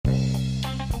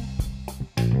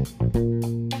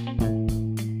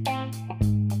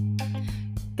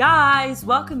Guys,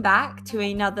 welcome back to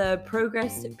another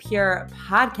Progress Pure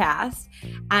podcast.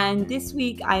 And this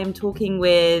week I am talking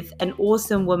with an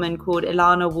awesome woman called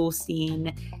Ilana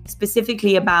Wallstein,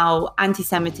 specifically about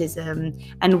anti-Semitism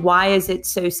and why is it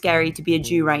so scary to be a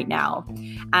Jew right now.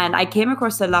 And I came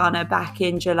across Ilana back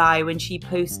in July when she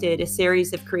posted a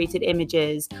series of created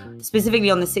images,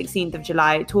 specifically on the 16th of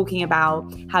July, talking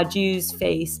about how Jews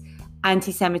face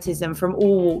anti-Semitism from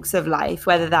all walks of life,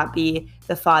 whether that be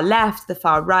the far left, the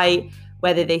far right,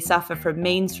 whether they suffer from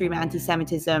mainstream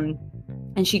anti-Semitism.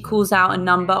 And she calls out a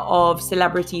number of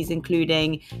celebrities,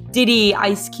 including Diddy,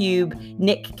 Ice Cube,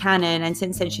 Nick Cannon, and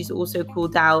since then she's also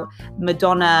called out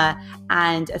Madonna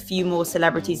and a few more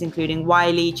celebrities, including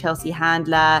Wiley, Chelsea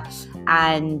Handler,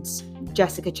 and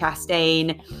Jessica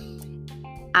Chastain.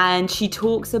 And she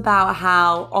talks about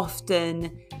how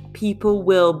often people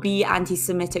will be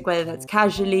anti-Semitic, whether that's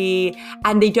casually,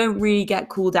 and they don't really get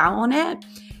called out on it.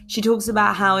 She talks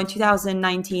about how in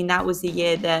 2019, that was the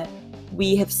year that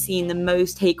we have seen the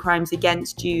most hate crimes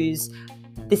against Jews.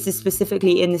 This is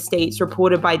specifically in the States,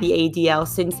 reported by the ADL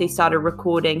since they started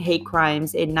recording hate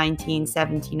crimes in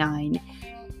 1979,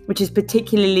 which is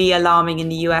particularly alarming in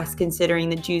the US, considering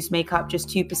that Jews make up just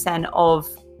 2% of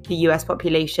the US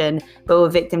population, but were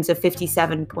victims of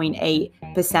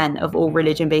 57.8% of all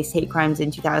religion-based hate crimes in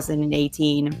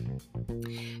 2018.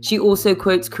 She also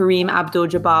quotes Kareem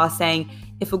Abdul-Jabbar saying,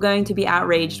 "If we're going to be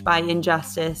outraged by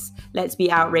injustice, let's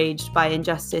be outraged by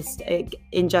injustice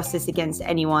against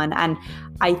anyone." And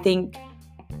I think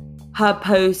her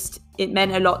post, it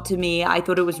meant a lot to me. I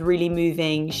thought it was really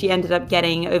moving. She ended up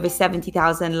getting over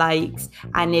 70,000 likes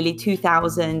and nearly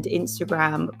 2,000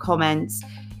 Instagram comments.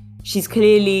 She's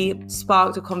clearly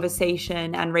sparked a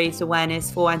conversation and raised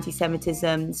awareness for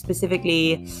anti-Semitism,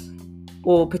 specifically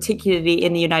or particularly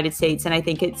in the United States. And I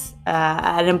think it's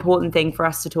an important thing for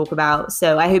us to talk about.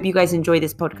 So I hope you guys enjoy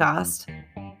this podcast.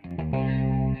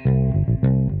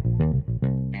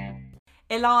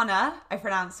 Ilana, I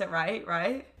pronounced it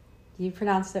right? You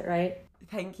pronounced it right.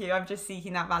 Thank you. I'm just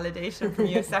seeking that validation from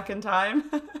you a second time.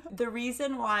 The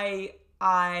reason why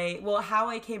how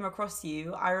I came across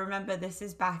you, I remember this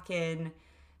is back in,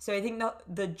 so I think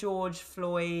the George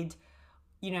Floyd,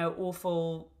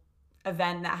 awful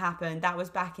event that happened, that was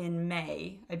back in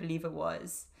May, I believe it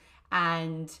was.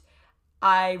 And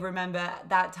I remember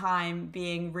that time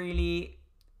being really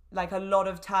like a lot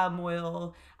of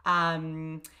turmoil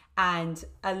and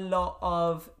a lot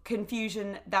of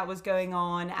confusion that was going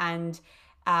on, and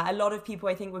a lot of people,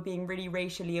 I think, were being really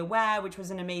racially aware, which was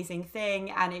an amazing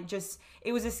thing. And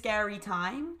it was a scary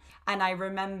time. And I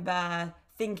remember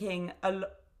thinking,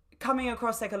 coming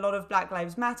across like a lot of Black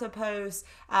Lives Matter posts,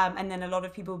 and then a lot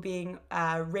of people being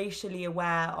racially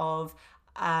aware of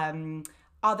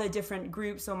other different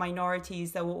groups or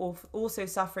minorities that were also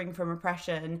suffering from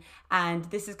oppression. And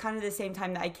this is kind of the same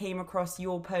time that I came across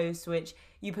your post, which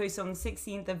you posted on the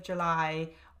 16th of July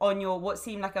on your, what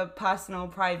seemed like a personal,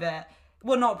 private,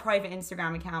 well, not private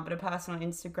Instagram account, but a personal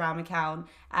Instagram account.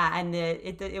 And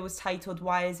it was titled,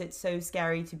 "Why is it so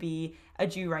scary to be a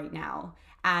Jew right now?"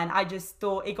 And I just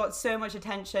thought it got so much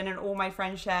attention and all my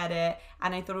friends shared it.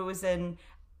 And I thought it was a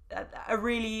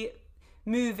really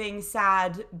moving,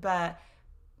 sad, but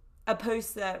a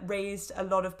post that raised a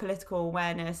lot of political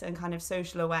awareness and kind of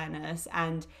social awareness.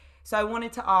 And so I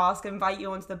wanted to invite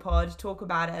you onto the pod, talk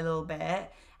about it a little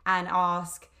bit, and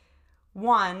ask,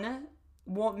 one,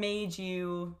 what made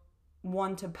you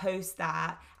want to post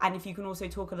that? And if you can also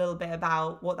talk a little bit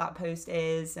about what that post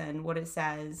is and what it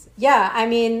says. Yeah, I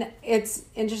mean, it's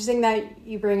interesting that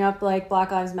you bring up like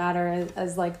Black Lives Matter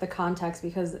as like the context,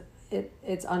 because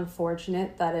it's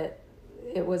unfortunate that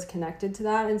it was connected to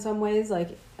that in some ways,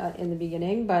 like in the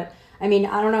beginning. But I mean,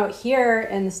 I don't know, here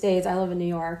in the States, I live in New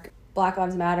York, Black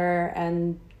Lives Matter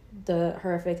and the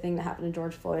horrific thing that happened to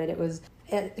George Floyd,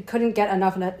 it couldn't get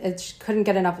enough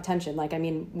attention. Like, I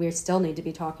mean, we still need to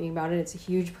be talking about it. It's a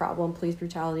huge problem. Police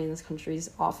brutality in this country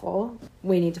is awful.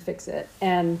 We need to fix it.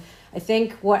 And I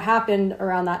think what happened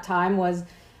around that time was,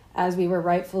 as we were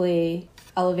rightfully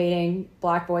elevating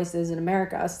Black voices in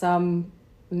America, some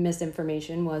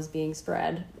misinformation was being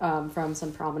spread from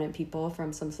some prominent people,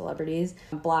 from some celebrities,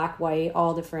 Black, white,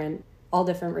 all different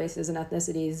races and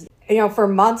ethnicities. For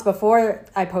months before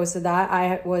I posted that,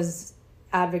 I was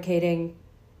advocating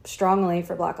strongly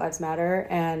for Black Lives Matter.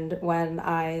 And when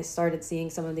I started seeing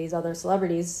some of these other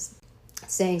celebrities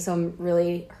saying some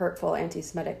really hurtful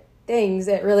anti-Semitic things,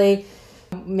 it really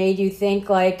made you think,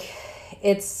 like,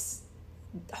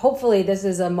 hopefully this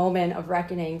is a moment of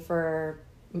reckoning for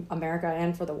America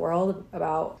and for the world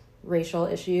about racial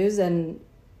issues. And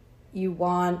you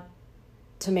want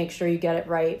to make sure you get it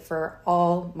right for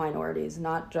all minorities,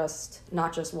 not just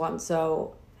one.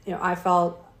 So, I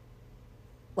felt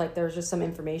like there was just some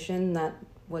information that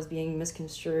was being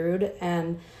misconstrued.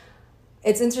 And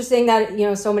it's interesting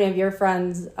that, so many of your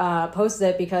friends posted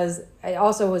it, because it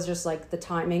also was just like the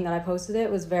timing that I posted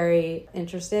it was very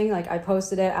interesting. Like, I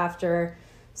posted it after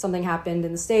something happened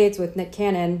in the States with Nick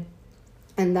Cannon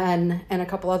and a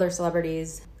couple other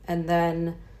celebrities. And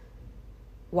then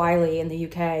Wiley in the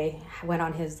UK went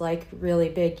on his like really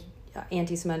big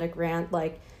anti-Semitic rant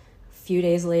like a few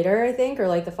days later, I think, or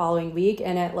like the following week.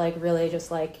 And it like really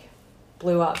just like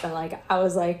blew up. And like, I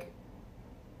was like,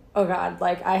 oh God,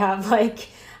 like I have like,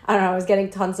 I don't know, I was getting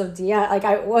tons of DM. Like,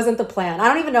 I wasn't the plan. I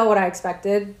don't even know what I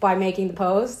expected by making the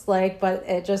post, like, but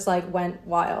it just like went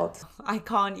wild. I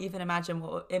can't even imagine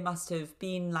what it must have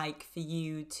been like for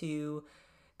you to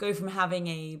go from having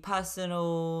a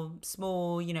personal,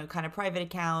 small, kind of private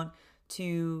account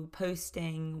to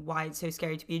posting why it's so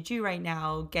scary to be a Jew right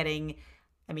now, getting,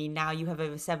 I mean, now you have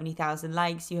over 70,000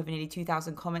 likes, you have nearly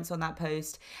 2,000 comments on that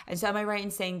post. And so am I right in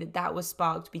saying that that was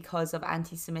sparked because of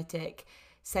anti-Semitic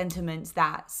sentiments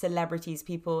that celebrities,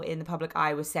 people in the public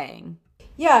eye were saying?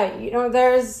 Yeah,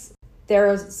 there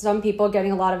are some people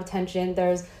getting a lot of attention.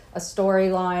 There's a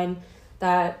storyline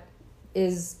that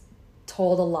is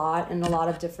told a lot in a lot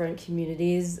of different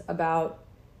communities about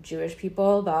Jewish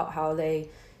people, about how they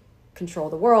control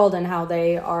the world and how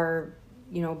they are,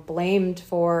 blamed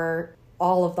for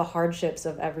all of the hardships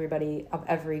of everybody, of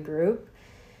every group.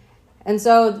 And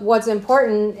so what's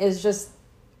important is just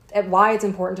why it's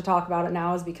important to talk about it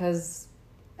now is because,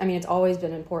 I mean, it's always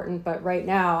been important, but right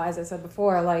now, as I said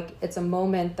before, like it's a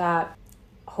moment that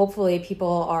hopefully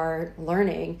people are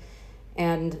learning,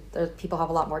 and people have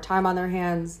a lot more time on their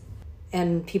hands,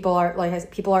 and people are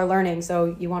learning.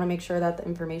 So you want to make sure that the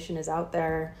information is out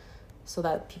there so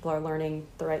that people are learning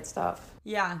the right stuff.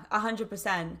 Yeah,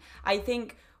 100%. I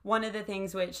think one of the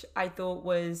things which I thought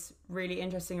was really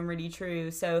interesting and really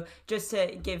true. So just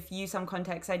to give you some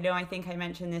context, I think I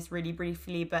mentioned this really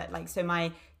briefly, but like, so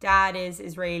my dad is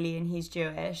Israeli and he's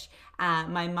Jewish.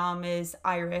 My mom is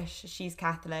Irish, she's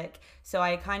Catholic. So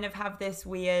I kind of have this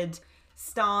weird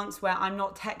stance where I'm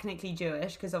not technically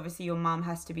Jewish, because obviously your mom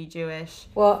has to be Jewish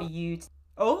for you to...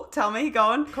 Oh, tell me, go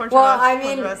on.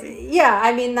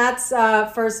 That's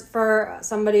for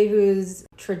somebody who's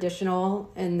traditional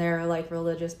in their like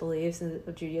religious beliefs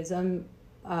of Judaism.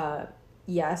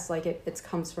 Yes, like it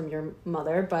comes from your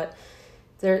mother, but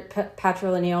their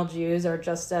patrilineal Jews are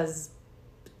just as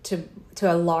to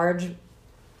a large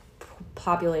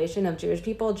population of Jewish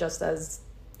people, just as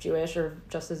Jewish or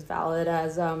just as valid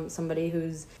as somebody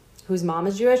whose mom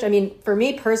is Jewish. I mean, for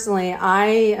me personally, I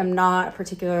am not a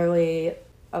particularly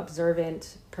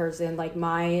observant person. Like,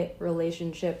 my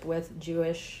relationship with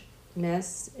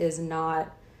Jewishness is not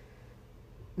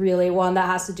really one that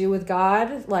has to do with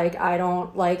God. Like, I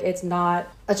don't like, it's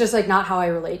just like not how I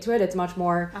relate to it. It's much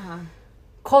more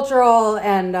cultural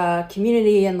and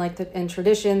community and like and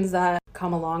traditions that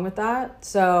come along with that.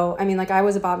 So, I mean, like I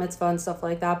was a bat mitzvah and stuff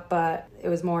like that, but it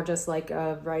was more just like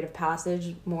a rite of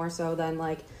passage more so than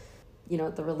like,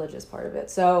 the religious part of it.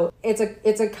 So it's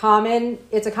a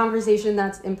conversation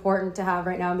that's important to have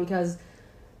right now, because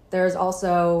there's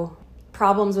also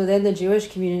problems within the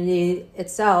Jewish community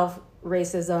itself,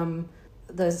 racism,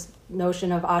 this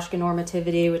notion of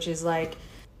Ashkenormativity, which is like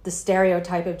the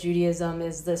stereotype of Judaism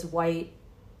is this white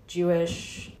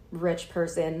Jewish rich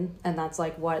person, and that's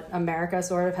like what America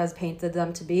sort of has painted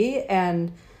them to be.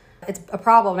 And it's a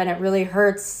problem, and it really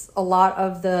hurts a lot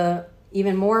of the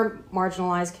even more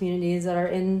marginalized communities that are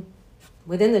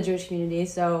within the Jewish community.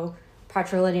 So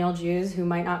patrilineal Jews who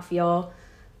might not feel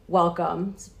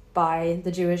welcomed by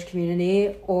the Jewish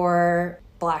community, or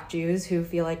Black Jews who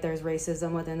feel like there's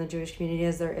racism within the Jewish community,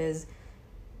 as there is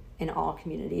in all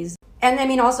communities. And I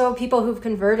mean, also people who've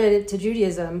converted to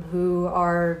Judaism who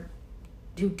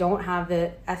don't have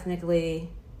it ethnically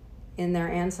in their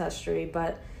ancestry,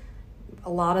 but a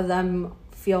lot of them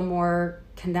feel more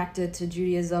connected to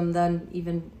Judaism than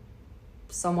even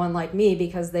someone like me,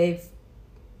 because they've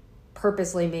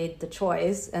purposely made the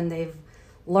choice and they've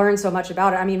learned so much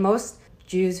about it. I mean, most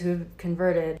Jews who've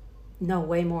converted know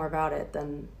way more about it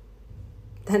than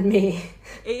me.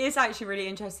 It is actually really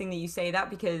interesting that you say that,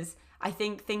 because I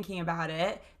think thinking about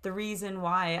it, the reason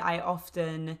why I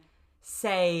often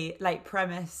say, like,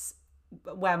 premise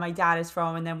where my dad is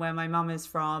from and then where my mum is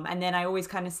from, and then I always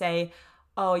kind of say,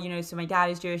 oh, so my dad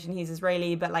is Jewish and he's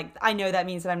Israeli, but like I know that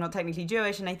means that I'm not technically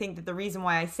Jewish. And I think that the reason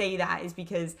why I say that is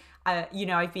because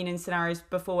I've been in scenarios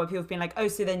before where people have been like, oh,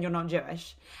 so then you're not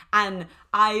Jewish. And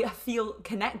I feel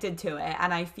connected to it,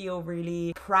 and I feel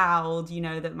really proud,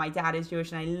 that my dad is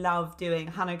Jewish, and I love doing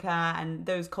Hanukkah and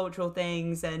those cultural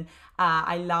things, and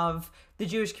I love the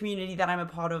Jewish community that I'm a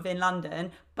part of in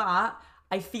London. But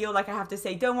I feel like I have to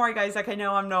say, don't worry guys, like I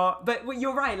know I'm not, but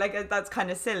you're right, like that's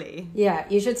kind of silly. Yeah,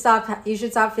 you should stop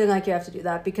feeling like you have to do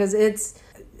that, because it's,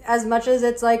 as much as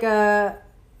it's like a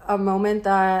moment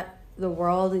that the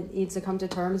world needs to come to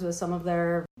terms with some of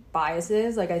their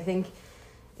biases, like I think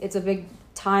it's a big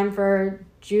time for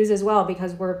Jews as well,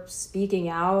 because we're speaking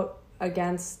out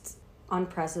against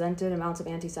unprecedented amounts of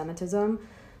anti-Semitism,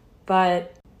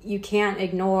 but you can't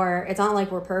ignore, it's not like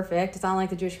we're perfect. It's not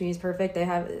like the Jewish community is perfect.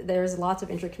 There's lots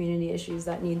of inter-community issues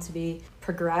that need to be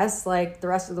progressed, like the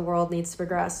rest of the world needs to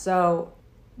progress. So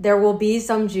there will be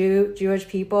some Jewish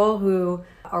people who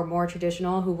are more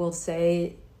traditional who will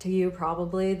say to you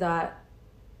probably that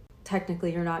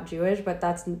technically you're not Jewish, but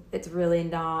it's really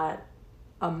not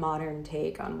a modern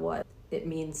take on what it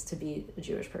means to be a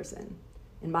Jewish person,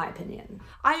 in my opinion.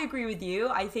 I agree with you.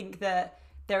 I think that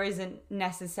there isn't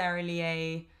necessarily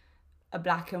a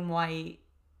black and white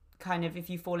kind of, if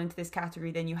you fall into this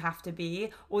category, then you have to be.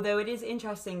 Although it is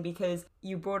interesting because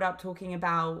you brought up talking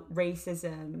about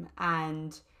racism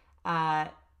and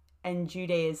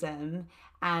Judaism,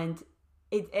 and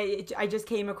I just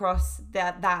came across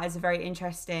that as a very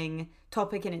interesting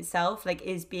topic in itself. Like,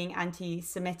 is being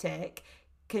anti-Semitic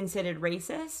considered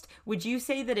racist? Would you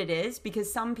say that it is?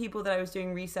 Because some people that I was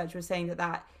doing research were saying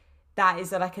that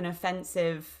is like an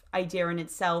offensive idea in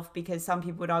itself, because some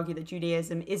people would argue that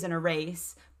Judaism isn't a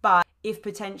race, but if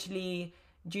potentially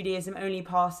Judaism only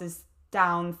passes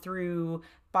down through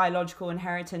biological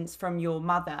inheritance from your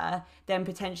mother, then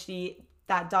potentially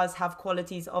that does have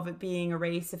qualities of it being a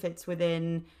race if it's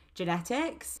within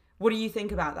genetics. What do you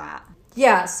think about that?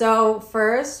 Yeah, so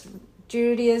first,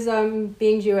 Judaism,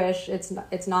 being Jewish, it's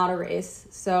not a race.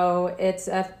 So it's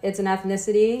an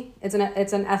ethnicity. It's an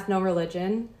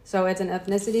ethno-religion. So it's an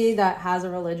ethnicity that has a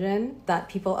religion that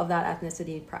people of that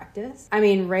ethnicity practice. I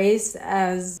mean, race,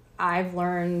 as I've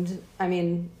learned,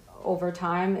 over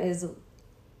time, it's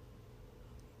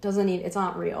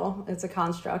not real. It's a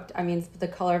construct. I mean, the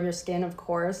color of your skin, of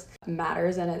course,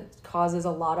 matters, and it causes a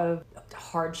lot of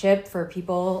hardship for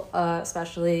people,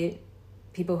 especially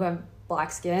people who have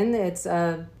Black skin. It's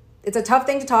a tough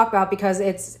thing to talk about because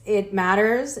it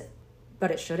matters,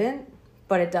 but it shouldn't,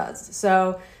 but it does.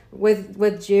 So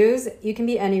with Jews, you can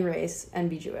be any race and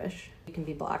be Jewish. You can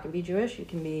be Black and be Jewish. You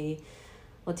can be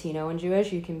Latino and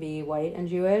Jewish. You can be white and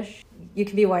Jewish. You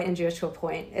can be white and Jewish to a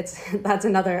point.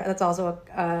 That's also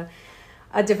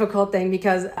a difficult thing,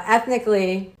 because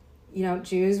ethnically,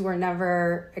 Jews were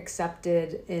never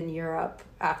accepted in Europe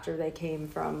after they came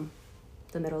from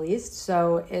the Middle East.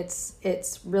 So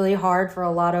it's really hard for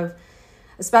a lot of,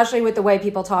 especially with the way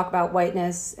people talk about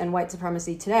whiteness and white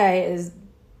supremacy today, is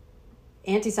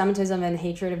anti-Semitism and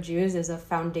hatred of Jews is a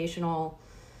foundational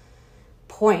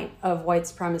point of white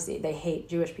supremacy. They hate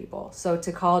Jewish people. So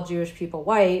to call Jewish people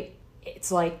white,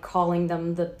 it's like calling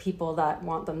them the people that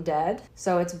want them dead.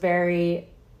 So it's very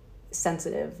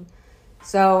sensitive.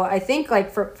 So I think, like,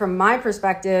 from my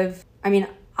perspective,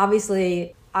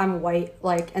 obviously I'm white,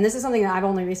 and this is something that I've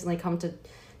only recently come to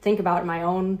think about in my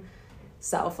own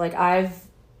self. Like, I've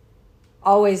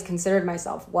always considered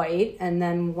myself white, and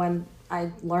then when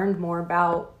I learned more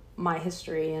about my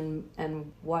history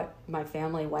and what my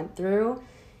family went through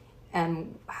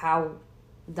and how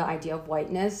the idea of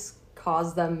whiteness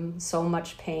caused them so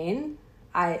much pain,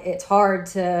 it's hard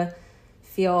to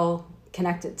feel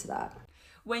connected to that.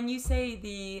 When you say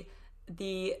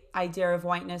the idea of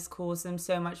whiteness caused them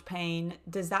so much pain,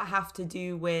 does that have to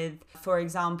do with, for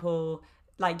example,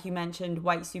 like you mentioned,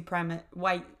 white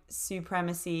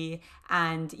supremacy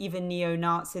and even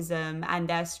neo-Nazism and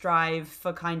their strive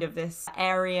for kind of this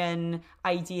Aryan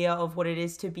idea of what it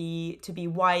is to be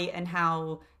white, and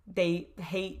how they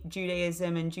hate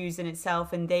Judaism and Jews in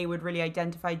itself, and they would really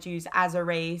identify Jews as a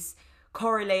race,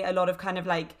 correlate a lot of kind of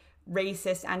like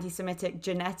racist, anti-Semitic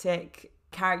genetic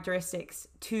characteristics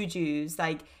to Jews?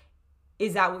 Like,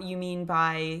 is that what you mean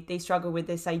by they struggle with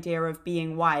this idea of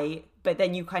being white, but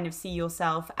then you kind of see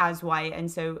yourself as white? And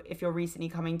so if you're recently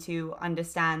coming to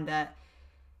understand that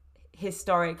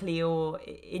historically or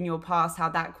in your past how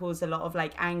that caused a lot of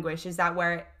like anguish, is that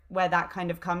where that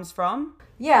kind of comes from?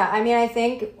 Yeah, I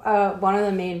think one of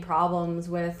the main problems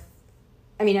with,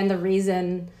 and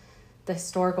the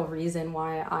historical reason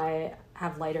why I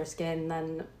have lighter skin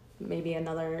than maybe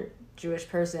another Jewish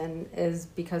person is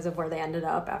because of where they ended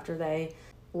up after they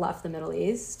left the Middle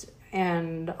East,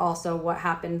 and also what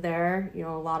happened there. You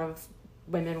know, a lot of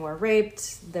women were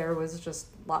raped. There were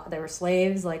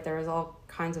slaves. Like, there was all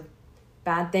kinds of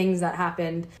bad things that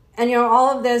happened. And, you know,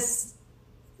 all of this,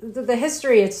 the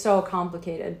history, it's so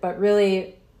complicated, but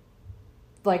really,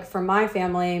 like, for my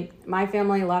family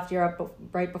left Europe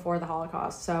right before the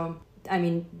Holocaust. So, I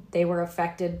mean, they were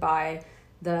affected by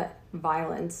the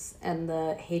violence and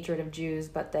the hatred of Jews,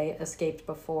 but they escaped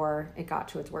before it got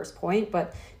to its worst point.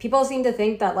 But people seem to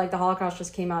think that, like, the Holocaust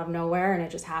just came out of nowhere and it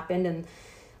just happened and,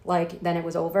 like, then it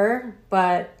was over.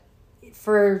 But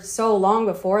for so long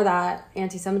before that,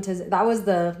 anti-Semitism, that was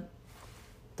the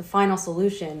final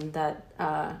solution. That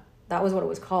was what it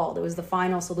was called. It was the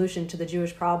final solution to the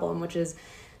Jewish problem, which is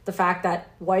the fact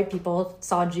that white people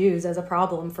saw Jews as a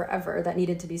problem forever that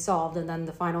needed to be solved. And then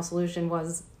the final solution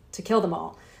was to kill them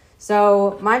all.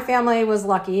 So my family was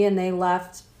lucky and they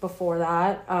left before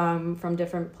that from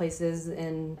different places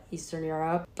in Eastern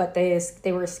Europe. But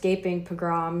they were escaping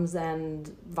pogroms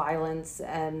and violence,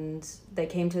 and they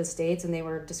came to the States and they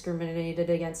were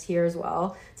discriminated against here as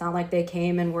well. It's not like they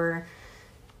came and were,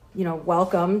 you know,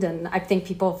 welcomed. And I think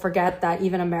people forget that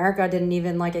even America didn't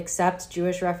even, like, accept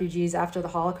Jewish refugees after the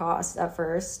Holocaust at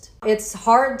first. It's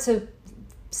hard to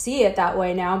see it that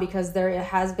way now because there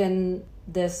has been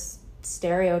this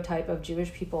stereotype of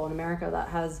Jewish people in America that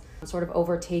has sort of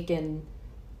overtaken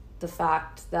the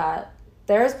fact that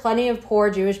there's plenty of poor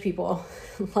Jewish people.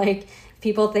 Like,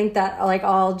 people think that, like,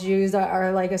 all Jews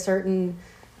are like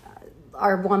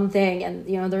are one thing, and,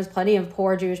 you know, there's plenty of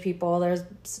poor Jewish people.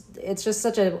 It's just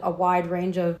such a wide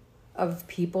range of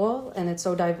people, and it's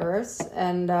so diverse.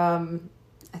 And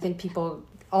I think people,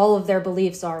 all of their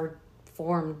beliefs are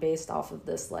formed based off of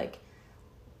this, like,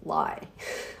 lie.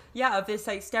 Yeah, of this,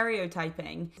 like,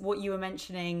 stereotyping. What you were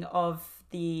mentioning of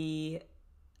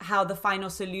how the final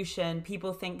solution,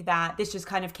 people think that this just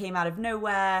kind of came out of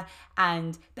nowhere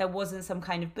and there wasn't some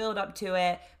kind of build up to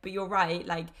it. But you're right,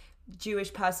 like,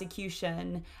 Jewish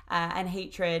persecution and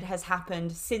hatred has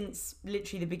happened since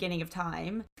literally the beginning of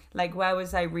time. Like, where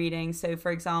was I reading? So,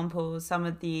 for example, some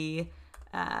of the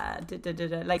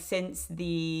since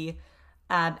the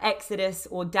exodus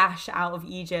or dash out of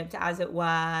Egypt, as it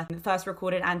were. The first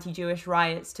recorded anti-Jewish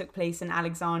riots took place in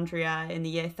Alexandria in the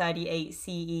year 38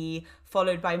 CE,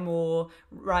 followed by more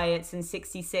riots in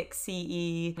 66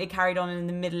 CE. It carried on in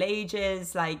the Middle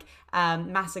Ages, like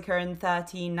massacre in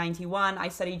 1391. I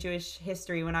studied Jewish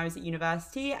history when I was at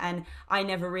university, and I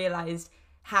never realized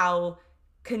how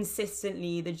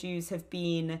consistently the Jews have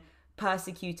been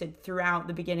persecuted throughout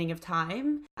the beginning of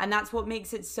time. And that's what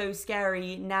makes it so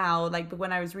scary now. Like,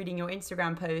 when I was reading your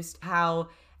Instagram post, how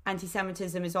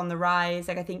anti-Semitism is on the rise.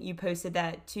 Like, I think you posted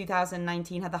that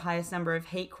 2019 had the highest number of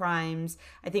hate crimes.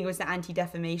 I think it was the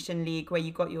Anti-Defamation League where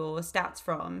you got your stats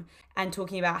from, and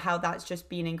talking about how that's just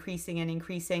been increasing and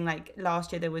increasing. Like,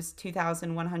 last year there was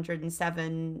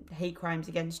 2,107 hate crimes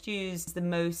against Jews, the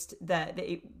most that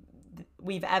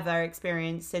we've ever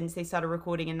experienced since they started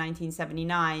recording in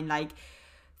 1979. Like,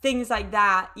 things like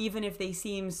that, even if they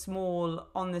seem small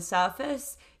on the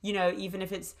surface, you know, even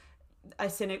if it's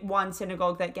one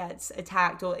synagogue that gets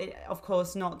attacked, or of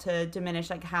course not to diminish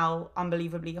like how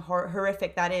unbelievably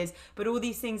horrific that is, but all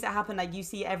these things that happen, like you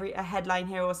see a headline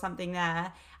here or something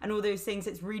there, and all those things,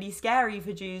 it's really scary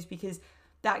for Jews because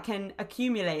that can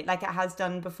accumulate like it has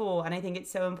done before. And I think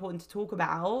it's so important to talk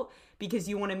about because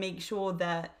you want to make sure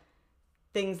that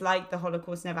things like the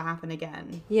Holocaust never happen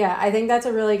again. Yeah, I think that's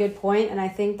a really good point, and I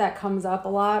think that comes up a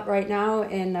lot right now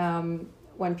in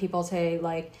when people say,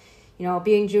 like, you know,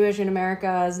 being Jewish in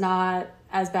America is not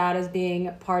as bad as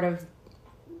being part of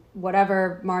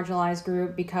whatever marginalized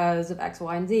group because of X,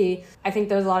 Y, and Z. I think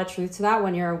there's a lot of truth to that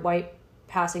when you're a white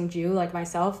passing Jew like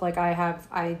myself. Like,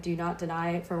 I do not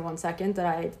deny for 1 second that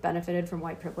I've benefited from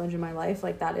white privilege in my life.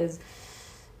 Like, that is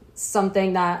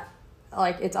something that,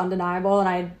 like, it's undeniable,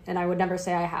 and I would never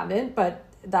say I haven't, but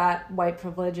that white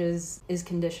privilege is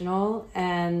conditional,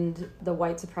 and the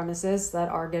white supremacists that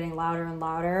are getting louder and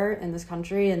louder in this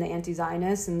country, and the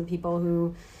anti-Zionists and the people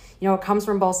who, you know, it comes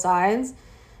from both sides.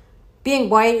 Being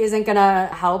white isn't gonna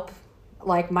help.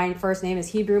 Like, my first name is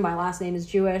Hebrew, my last name is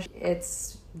Jewish.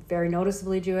 It's very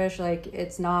noticeably Jewish. Like,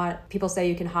 it's not, people say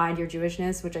you can hide your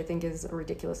Jewishness, which I think is a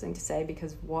ridiculous thing to say,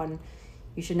 because one,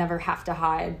 you should never have to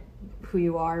hide who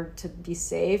you are to be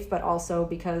safe, but also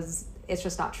because it's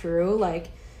just not true. Like,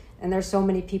 and there's so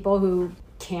many people who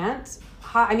can't.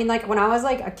 I mean, like, when I was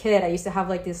like a kid, I used to have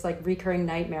like this like recurring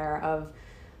nightmare of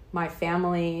my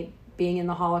family being in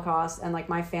the Holocaust, and like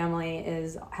my family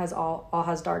has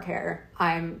dark hair.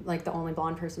 I'm like the only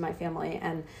blonde person in my family,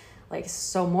 and like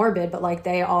so morbid, but like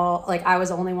they all, like I was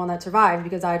the only one that survived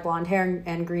because I had blonde hair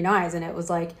and green eyes, and it was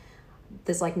like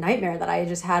this like nightmare that I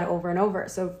just had over and over.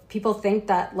 So people think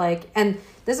that like, and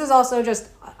this is also just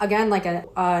again like an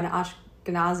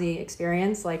Ashkenazi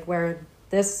experience, like where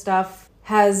this stuff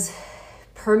has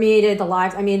permeated the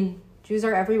lives. I mean, Jews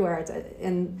are everywhere. It's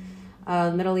in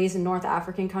Middle East and North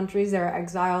African countries. They're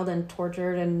exiled and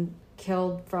tortured and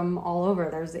killed from all over.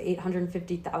 There's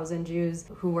 850,000 Jews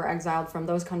who were exiled from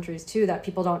those countries too, that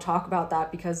people don't talk about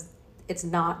that because it's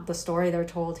not the story they're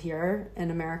told here in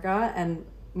America. And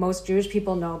most Jewish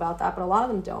people know about that, but a lot of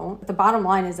them don't. The bottom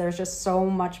line is there's just so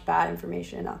much bad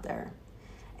information out there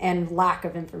and lack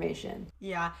of information.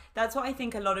 Yeah, that's what I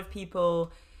think a lot of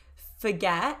people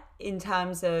forget in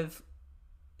terms of,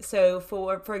 so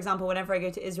for example, whenever I go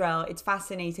to Israel, it's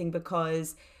fascinating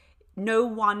because no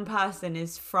one person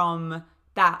is from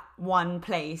that one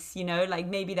place, you know, like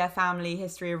maybe their family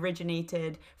history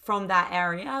originated from that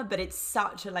area, but it's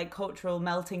such a like cultural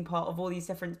melting pot of all these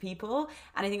different people.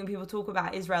 And I think when people talk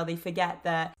about Israel, they forget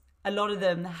that a lot of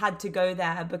them had to go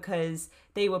there because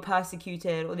they were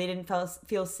persecuted or they didn't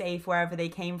feel safe wherever they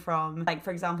came from. Like,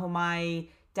 for example, my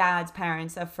dad's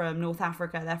parents are from North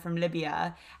Africa, they're from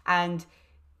Libya. And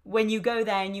when you go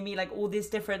there and you meet like all these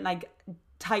different like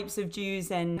types of Jews,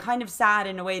 and kind of sad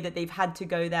in a way that they've had to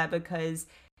go there because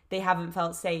they haven't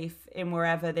felt safe in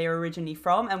wherever they're originally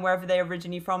from, and wherever they're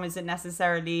originally from isn't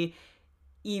necessarily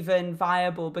even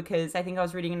viable, because I think I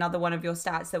was reading another one of your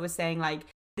stats that was saying like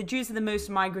the Jews are the most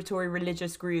migratory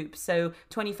religious group. So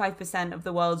 25% of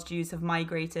the world's Jews have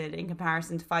migrated in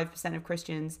comparison to 5% of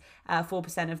Christians,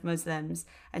 4% of Muslims,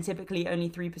 and typically only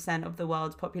 3% of the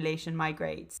world's population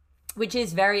migrates. Which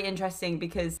is very interesting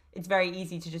because it's very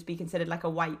easy to just be considered like a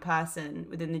white person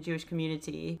within the Jewish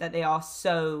community, that they are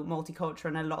so multicultural,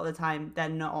 and a lot of the time they're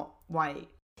not white.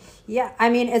 Yeah, I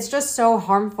mean, it's just so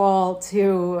harmful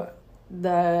to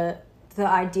the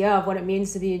idea of what it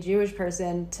means to be a Jewish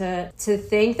person to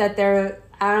think that they're,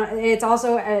 it's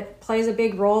also, it plays a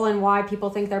big role in why people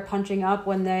think they're punching up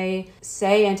when they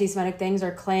say anti-Semitic things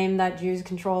or claim that Jews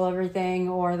control everything,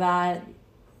 or that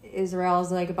Israel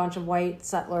is like a bunch of white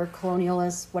settler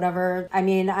colonialists, whatever. I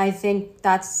mean, I think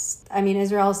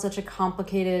Israel is such a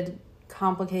complicated,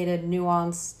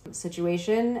 nuanced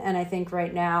situation. And I think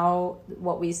right now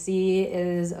what we see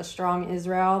is a strong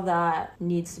Israel that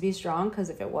needs to be strong, because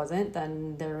if it wasn't,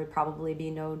 then there would probably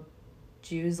be no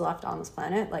Jews left on this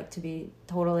planet. Like, to be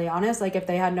totally honest, like if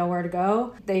they had nowhere to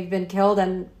go, they've been killed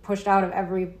and pushed out of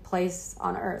every place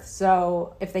on earth.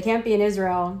 So if they can't be in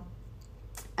Israel,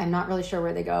 I'm not really sure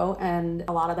where they go. And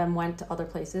a lot of them went to other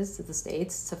places, to the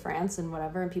States, to France and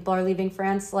whatever. And people are leaving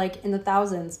France like in the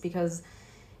thousands because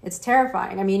it's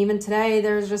terrifying. I mean, even today,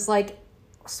 there's just like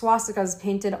swastikas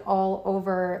painted all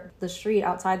over the street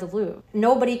outside the Louvre.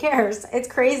 Nobody cares. It's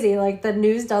crazy. Like, the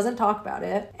news doesn't talk about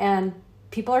it, and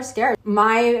people are scared.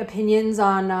 My opinions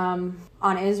on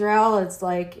Israel, it's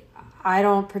like, I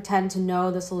don't pretend to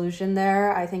know the solution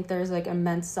there. I think there's like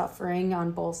immense suffering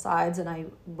on both sides, and I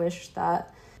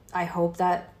hope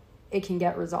that it can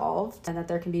get resolved and that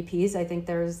there can be peace. I think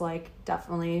there's like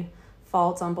definitely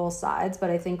faults on both sides, but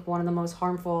I think one of the most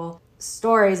harmful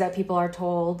stories that people are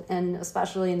told, and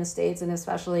especially in the States and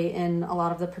especially in a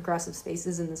lot of the progressive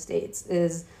spaces in the States,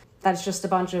 is that's just a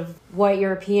bunch of white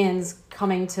Europeans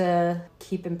coming to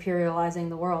keep imperializing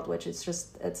the world, which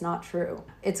it's not true.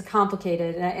 It's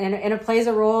complicated, and it plays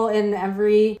a role in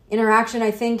every interaction,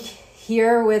 I think,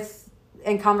 here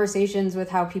and conversations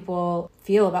with how people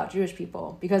feel about Jewish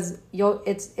people, because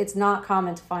it's not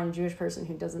common to find a Jewish person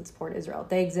who doesn't support Israel.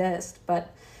 They exist,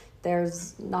 but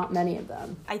there's not many of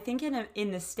them. I think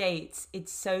in the States,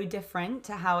 it's so different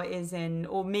to how it is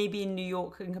or maybe in New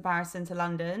York in comparison to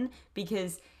London,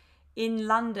 because in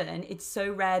London, it's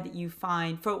so rare that you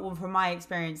find, from my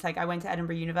experience, like I went to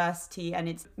Edinburgh University, and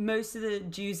it's most of the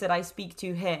Jews that I speak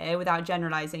to here, without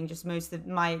generalizing, just most of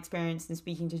my experience in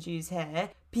speaking to Jews here,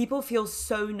 people feel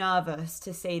so nervous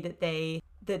to say that they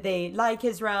like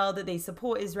Israel, that they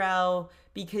support Israel,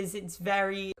 because it's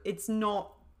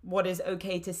not what is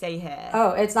okay to say here.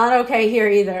 Oh, it's not okay here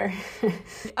either.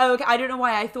 Oh, okay. I don't know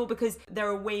why. I thought because there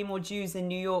are way more Jews in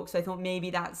New York, so I thought maybe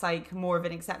that's like more of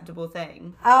an acceptable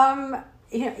thing.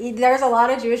 There's a lot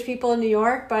of Jewish people in New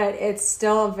York, but it's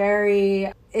still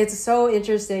it's so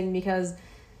interesting because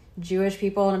Jewish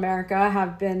people in America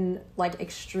have been like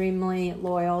extremely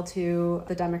loyal to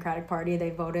the Democratic Party.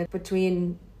 They voted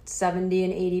between 70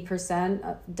 and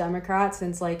 80% Democrats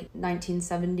since like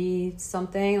 1970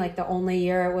 something. Like the only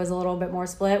year it was a little bit more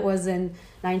split was in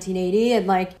 1980. And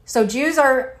like, so Jews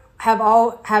are,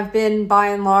 have been by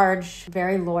and large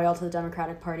very loyal to the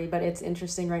Democratic Party, but it's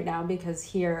interesting right now because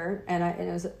here,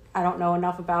 I don't know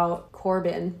enough about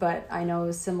Corbyn, but I know it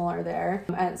was similar there.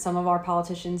 And some of our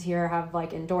politicians here have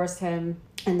like endorsed him,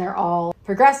 and they're all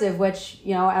progressive, which,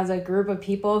 you know, as a group of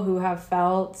people who have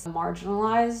felt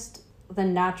marginalized, the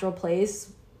natural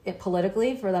place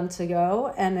politically for them to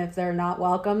go, and if they're not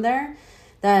welcome there,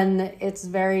 then it's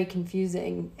very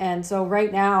confusing. And so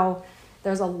right now,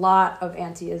 there's a lot of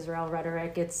anti-Israel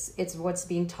rhetoric. It's what's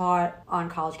being taught on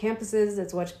college campuses.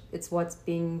 It's what's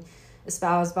being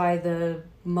espoused by the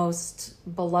most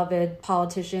beloved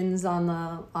politicians on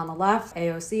the left,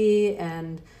 AOC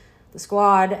and the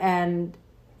Squad. And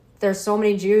there's so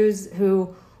many Jews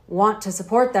who want to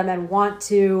support them and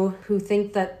who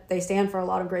think that they stand for a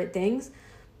lot of great things,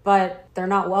 but they're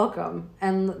not welcome.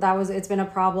 And it's been a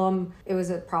problem. It was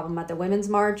a problem at the Women's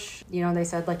March. You know, they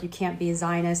said like you can't be a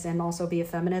Zionist and also be a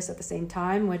feminist at the same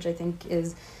time, which I think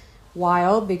is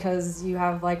wild because you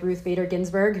have like Ruth Bader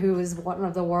Ginsburg, who is one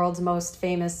of the world's most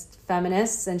famous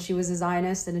feminists, and she was a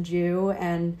Zionist and a Jew.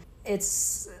 And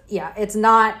it's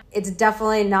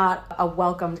definitely not a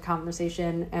welcomed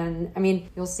conversation. And I mean,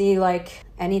 you'll see like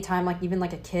anytime, like even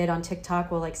like a kid on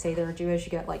TikTok will like say they're Jewish,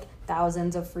 you get like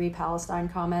thousands of free Palestine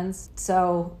comments.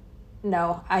 So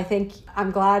no,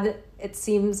 I'm glad it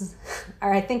seems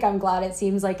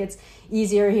like it's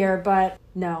easier here, but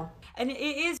no. And it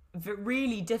is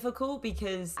really difficult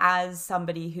because as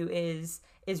somebody who is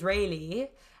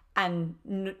Israeli and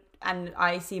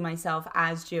I see myself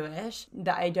as Jewish,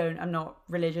 I'm not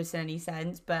religious in any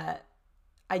sense, but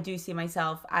I do see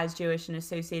myself as Jewish and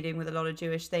associating with a lot of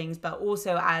Jewish things, but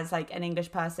also as like an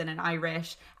English person and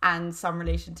Irish and some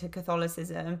relation to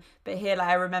Catholicism. But here, like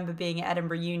I remember being at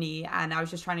Edinburgh Uni and I was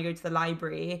just trying to go to the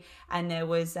library, and there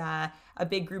was a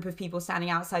big group of people standing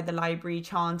outside the library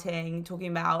chanting, talking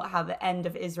about how the end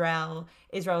of Israel's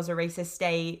a racist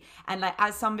state. And like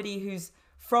as somebody who's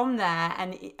from there,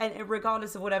 and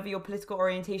regardless of whatever your political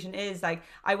orientation is, like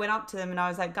I went up to them and I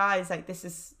was like, guys, like this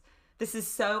is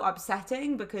so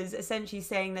upsetting, because essentially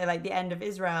saying that like the end of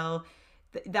Israel,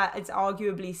 that it's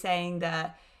arguably saying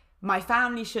that my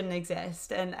family shouldn't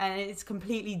exist, and it's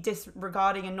completely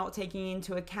disregarding and not taking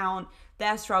into account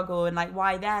their struggle and like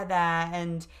why they're there.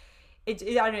 And I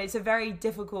don't know, it's a very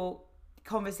difficult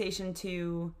conversation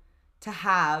to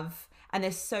have. And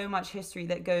there's so much history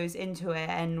that goes into it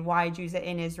and why Jews are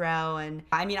in Israel. And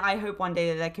I mean, I hope one day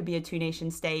that there could be a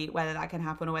 2-nation state, whether that can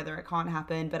happen or whether it can't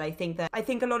happen. But I think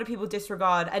a lot of people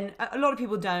disregard, and a lot of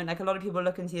people don't. Like a lot of people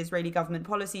look into the Israeli government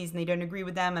policies and they don't agree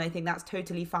with them. And I think that's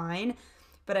totally fine.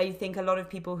 But I think a lot of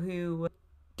people who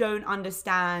don't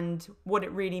understand what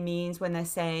it really means when they're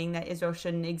saying that Israel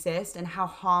shouldn't exist and how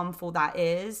harmful that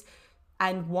is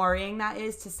and worrying that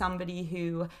is to somebody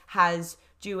who has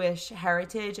Jewish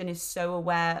heritage and is so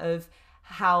aware of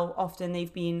how often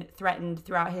they've been threatened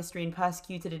throughout history and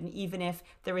persecuted. And even if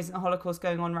there isn't a Holocaust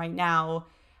going on right now,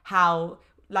 how,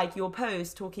 like your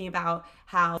post talking about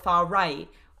how far right,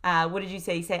 what did you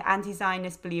say? You say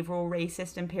anti-Zionists believe we're all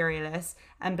racist imperialists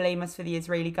and blame us for the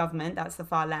Israeli government. That's the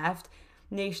far left.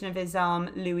 Nation of Islam,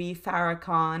 Louis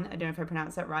Farrakhan, I don't know if I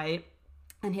pronounced that right,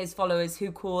 and his followers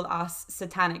who call us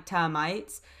satanic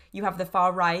termites. You have the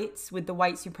far rights with the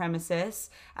white supremacists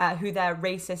who they're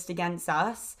racist against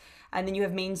us. And then you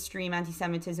have mainstream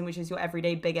anti-Semitism, which is your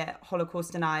everyday bigot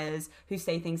Holocaust deniers who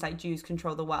say things like Jews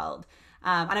control the world.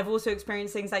 And I've also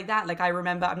experienced things like that. Like I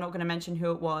remember, I'm not going to mention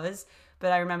who it was,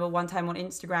 but I remember one time on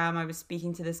Instagram, I was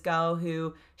speaking to this girl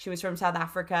who, she was from South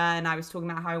Africa, and I was talking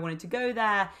about how I wanted to go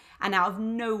there. And out of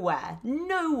nowhere,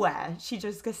 she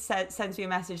just sends me a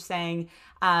message saying,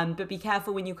 but be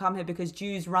careful when you come here because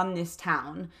Jews run this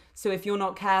town. So if you're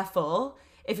not careful,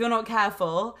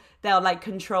 they'll like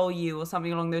control you or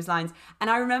something along those lines. And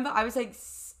I remember I was like,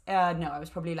 I was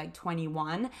probably like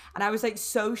 21. And I was like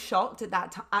so shocked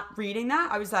at reading that.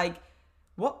 I was like,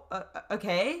 what?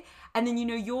 Okay. And then, you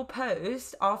know, your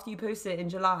post, after you posted it in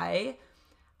July,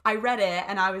 I read it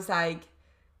and I was like,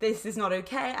 this is not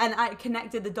okay. And I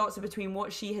connected the dots between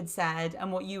what she had said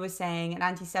and what you were saying and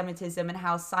anti-Semitism and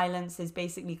how silence is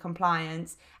basically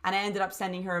compliance. And I ended up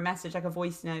sending her a message, like a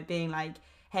voice note being like,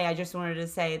 hey, I just wanted to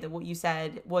say that what you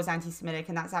said was anti-Semitic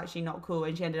and that's actually not cool.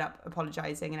 And she ended up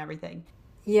apologizing and everything.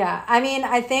 Yeah. I mean,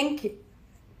 I think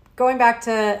going back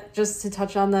to just to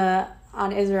touch on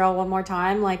Israel one more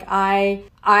time, like I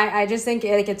just think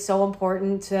it's so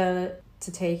important to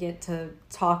to take it to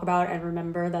talk about and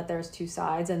remember that there's two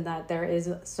sides and that there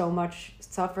is so much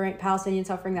suffering, Palestinian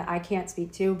suffering, that I can't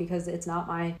speak to because it's not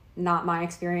my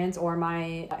experience or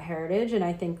my heritage. And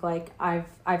I think like I've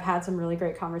had some really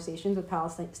great conversations with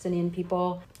Palestinian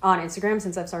people on Instagram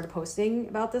since I've started posting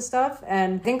about this stuff.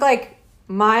 And I think like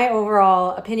my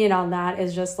overall opinion on that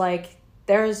is just like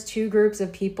there's two groups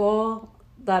of people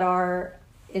that are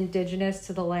indigenous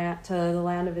to the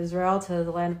land of Israel, to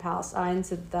the land of Palestine,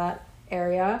 to that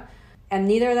area, and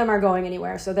neither of them are going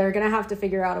anywhere. So they're going to have to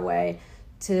figure out a way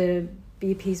to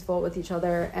be peaceful with each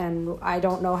other. And I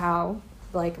don't know how,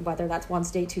 like whether that's one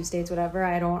state, two states, whatever.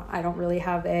 I don't really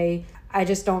have I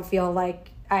just don't feel like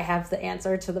I have the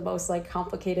answer to the most like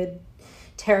complicated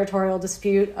territorial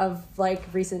dispute of like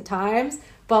recent times.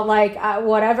 But like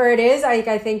whatever it is,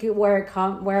 I think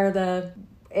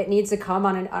it needs to come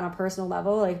on a personal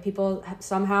level. Like people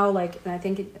somehow like, and I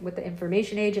think with the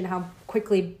information age and how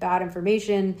quickly bad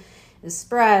information is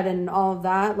spread and all of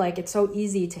that, like it's so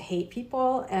easy to hate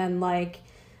people. And like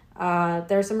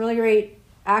there's some really great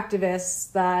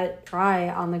activists that try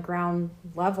on the ground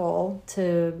level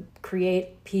to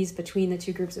create peace between the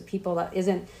two groups of people that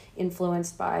isn't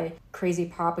influenced by crazy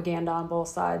propaganda on both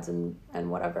sides and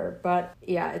whatever. But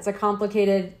yeah, it's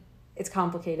complicated.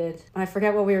 And I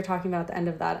forget what we were talking about at the end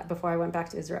of that before I went back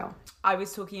to Israel. I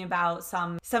was talking about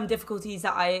some difficulties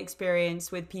that I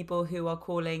experienced with people who are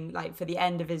calling like for the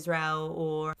end of Israel,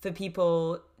 or for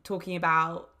people talking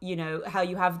about, you know,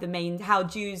 how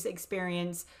Jews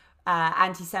experience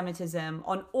anti-Semitism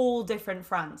on all different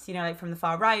fronts, you know, like from the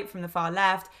far right, from the far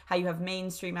left, how you have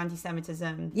mainstream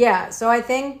anti-Semitism. Yeah, so I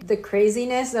think the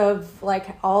craziness of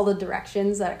like all the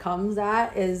directions that it comes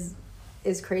at is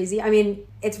crazy. I mean,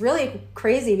 it's really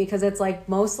crazy because it's like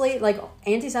mostly like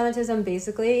anti-Semitism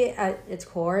basically at its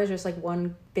core is just like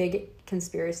one big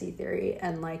conspiracy theory,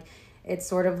 and like it's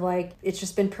sort of like it's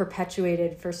just been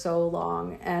perpetuated for so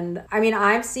long. And I mean,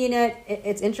 I've seen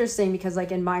it's interesting because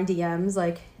like in my DMs,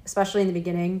 like especially in the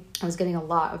beginning, I was getting a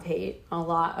lot of hate, a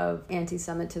lot of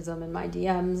anti-Semitism in my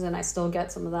DMs, and I still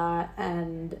get some of that,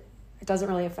 and it doesn't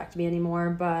really affect me anymore.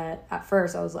 But at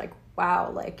first I was like,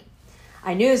 wow, like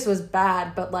I knew this was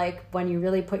bad, but like when you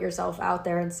really put yourself out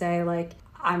there and say like,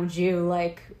 I'm Jew,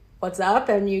 like what's up?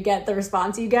 And you get the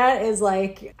response you get is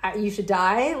like, you should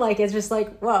die. Like, it's just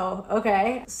like, whoa,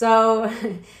 okay. So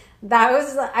that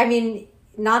was, I mean,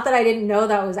 not that I didn't know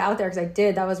that was out there, because I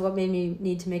did. That was what made me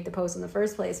need to make the post in the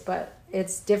first place. But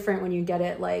it's different when you get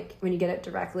it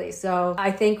directly. So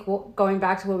I think going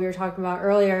back to what we were talking about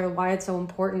earlier, why it's so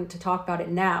important to talk about it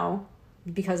now,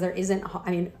 because there isn't,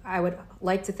 I mean, I would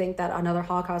like to think that another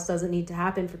Holocaust doesn't need to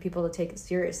happen for people to take it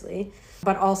seriously,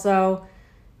 but also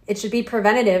it should be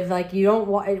preventative. Like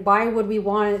why would we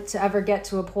want it to ever get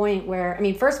to a point where, I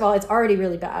mean, first of all, it's already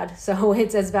really bad. So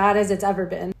it's as bad as it's ever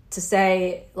been. To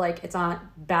say like it's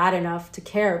not bad enough to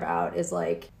care about is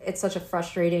like, it's such a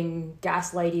frustrating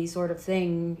gaslighty sort of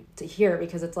thing to hear,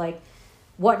 because it's like,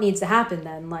 what needs to happen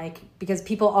then? Like, because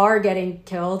people are getting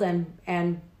killed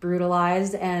and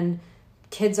brutalized, and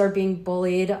kids are being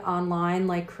bullied online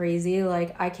like crazy.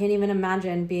 Like, I can't even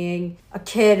imagine being a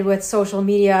kid with social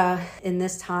media in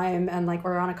this time, and like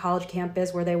we're on a college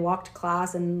campus where they walk to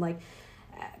class and like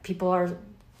people are,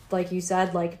 like you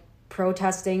said, like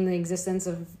protesting the existence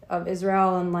of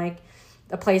Israel, and like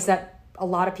a place that a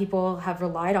lot of people have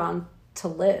relied on to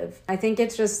live. I think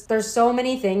it's just, there's so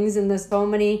many things and there's so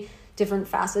many different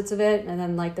facets of it. And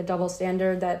then like the double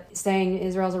standard that saying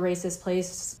Israel's a racist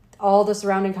place, all the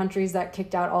surrounding countries that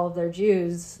kicked out all of their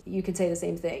Jews, you could say the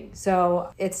same thing.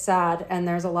 So it's sad, and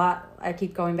there's a lot, I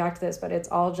keep going back to this, but it's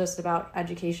all just about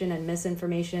education and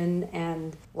misinformation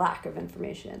and lack of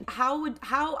information. How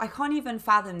I can't even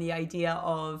fathom the idea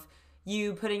of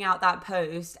you putting out that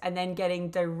post and then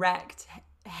getting direct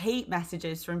hate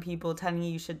messages from people telling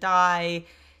you should die,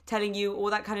 telling you all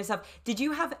that kind of stuff. Did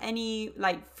you have any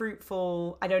like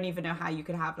fruitful, I don't even know how you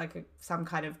could have like some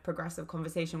kind of progressive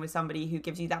conversation with somebody who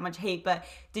gives you that much hate, but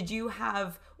did you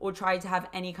have or try to have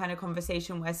any kind of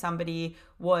conversation where somebody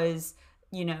was,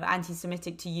 you know,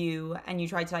 anti-Semitic to you and you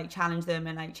tried to like challenge them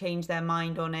and like change their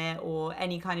mind on it, or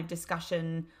any kind of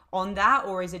discussion on that?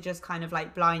 Or is it just kind of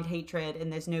like blind hatred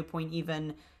and there's no point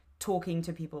even talking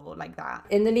to people like that?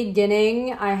 In the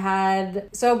beginning,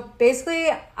 so basically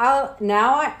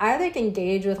I like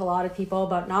engage with a lot of people,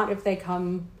 but not if they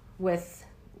come with,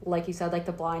 like you said, like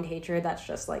the blind hatred that's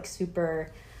just like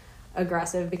super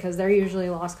aggressive, because they're usually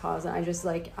lost cause, and I just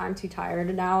like, I'm too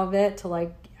tired now of it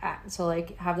to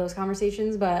have those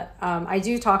conversations. But I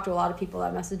do talk to a lot of people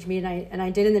that message me, and I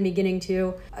did in the beginning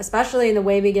too, especially in the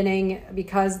way beginning,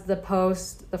 because the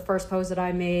first post that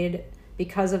I made,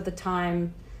 because of the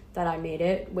time that I made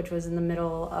it, which was in the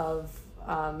middle of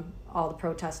all the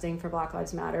protesting for Black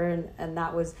Lives Matter, and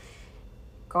that was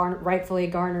rightfully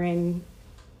garnering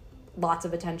lots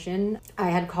of attention. I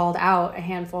had called out a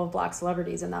handful of Black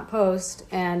celebrities in that post,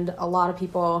 and a lot of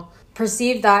people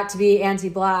perceived that to be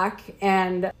anti-Black,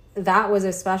 and that was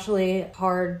especially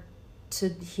hard to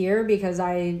hear because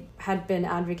I had been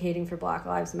advocating for Black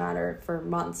Lives Matter for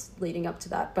months leading up to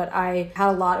that. But I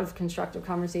had a lot of constructive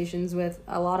conversations with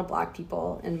a lot of Black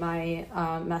people in my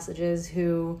messages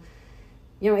who,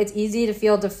 you know, it's easy to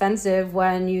feel defensive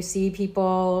when you see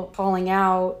people calling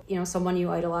out, you know, someone you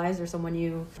idolize or someone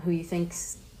who you think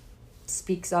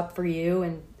speaks up for you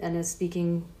and is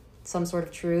speaking some sort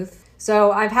of truth.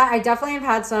 So I definitely have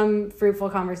had some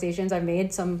fruitful conversations. I've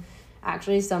made some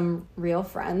real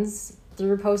friends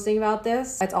through posting about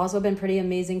this. It's also been pretty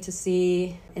amazing to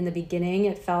see. In the beginning,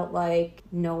 it felt like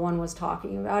no one was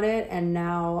talking about it, and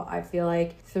now I feel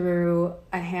like through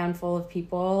a handful of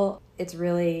people, it's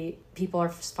really, people are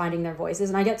finding their voices.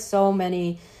 And I get so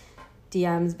many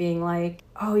DMs being like,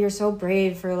 oh, you're so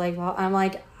brave for like, well, I'm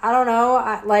like, I don't know,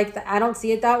 I don't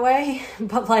see it that way,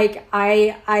 but like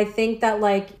I think that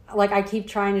like I keep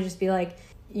trying to just be like,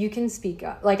 you can speak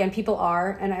up, like, and people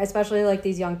are, and especially like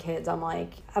these young kids, I'm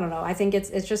like, I don't know, I think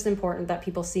it's just important that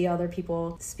people see other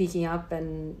people speaking up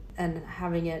and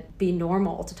having it be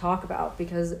normal to talk about,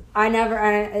 because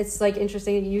it's like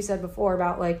interesting that you said before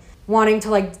about like wanting to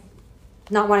like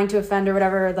not wanting to offend or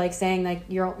whatever, like saying like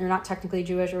you're not technically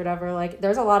Jewish or whatever. Like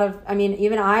there's a lot of, I mean,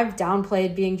 even I've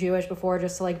downplayed being Jewish before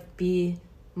just to like be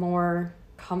more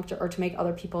comfortable, or to make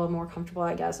other people more comfortable,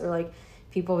 I guess, or like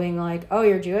people being like, oh,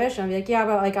 you're Jewish? And I'm like, yeah,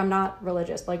 but like I'm not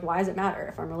religious. Like, why does it matter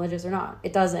if I'm religious or not?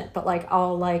 It doesn't. But like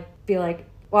I'll like be like,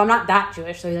 well, I'm not that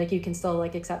Jewish, so like you can still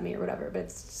like accept me or whatever. But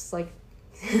it's just like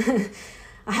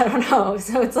I don't know.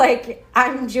 So it's like,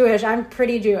 I'm Jewish. I'm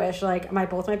pretty Jewish. Like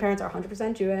both my parents are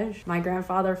 100% Jewish. My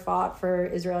grandfather fought for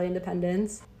Israeli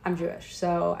independence. I'm Jewish.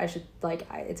 So I should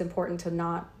it's important to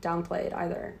not downplay it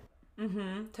either.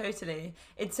 Mm-hmm, totally.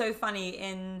 It's so funny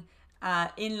in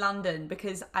London,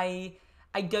 because I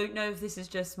don't know if this is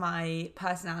just my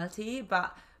personality,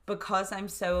 but because I'm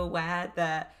so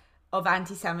aware of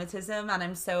anti-Semitism, and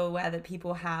I'm so aware that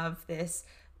people have this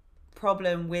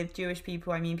problem with Jewish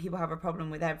people. I mean, people have a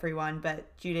problem with everyone,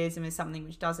 but Judaism is something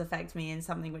which does affect me, and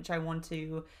something which I want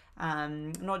to,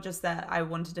 not just that I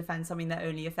want to defend something that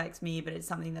only affects me, but it's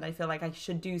something that I feel like I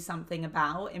should do something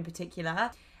about in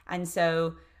particular. And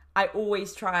so I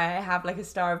always try. I have like a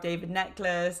Star of David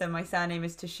necklace, and my surname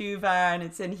is Teshuva, and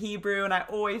it's in Hebrew, and I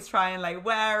always try and like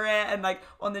wear it and like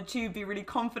on the tube be really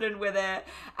confident with it.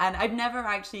 And I've never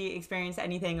actually experienced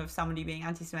anything of somebody being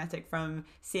anti-Semitic from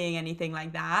seeing anything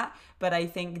like that. But I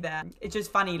think that it's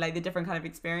just funny, like the different kind of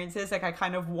experiences. Like I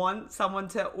kind of want someone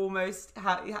to almost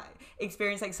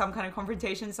experience like some kind of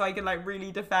confrontation so I can like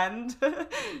really defend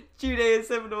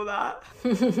Judaism and all that.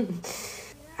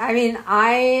 I mean,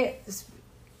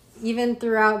 even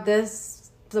throughout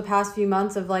the past few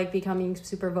months of like becoming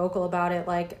super vocal about it,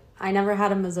 like I never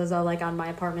had a mezuzah like on my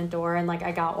apartment door, and like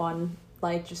I got one,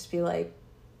 like just be like,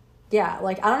 yeah,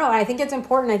 like I don't know. I think it's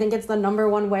important. I think it's the number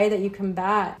one way that you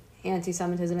combat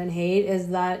anti-Semitism and hate, is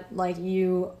that like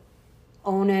you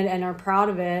own it and are proud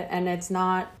of it. And it's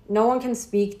not, no one can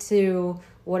speak to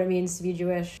what it means to be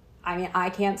Jewish. I mean,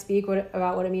 I can't speak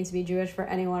about what it means to be Jewish for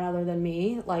anyone other than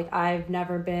me. Like I've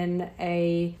never been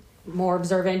a more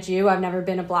observant Jew. I've never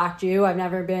been a Black Jew. I've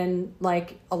never been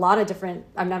like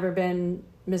I've never been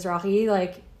Mizrahi.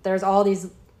 Like there's all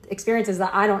these experiences that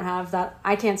I don't have, that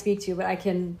I can't speak to, but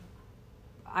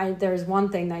there's one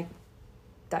thing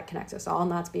that connects us all,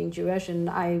 and that's being Jewish. And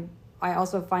I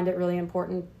also find it really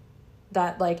important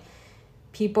that like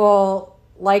people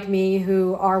like me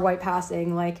who are white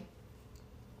passing, like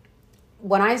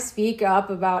when I speak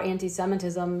up about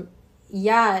anti-Semitism,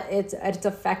 yeah, it's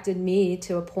affected me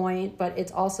to a point, but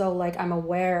it's also like I'm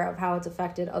aware of how it's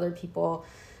affected other people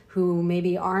who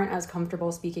maybe aren't as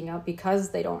comfortable speaking up because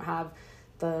they don't have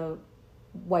the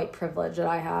white privilege that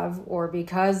I have, or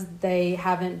because they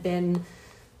haven't been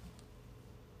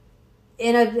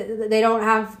they don't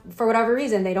have, for whatever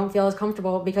reason, they don't feel as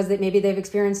comfortable because maybe they've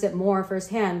experienced it more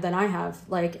firsthand than I have.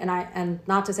 Like, and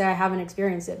not to say I haven't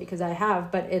experienced it, because I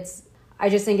have, but I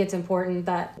just think it's important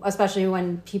that, especially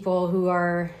when people who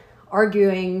are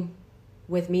arguing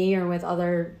with me or with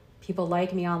other people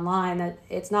like me online, that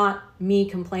it's not me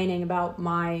complaining about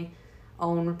my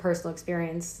own personal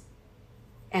experience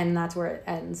and that's where it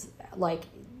ends. Like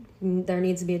there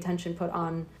needs to be attention put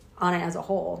on it as a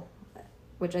whole,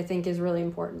 which I think is really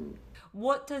important.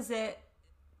 What does it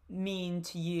mean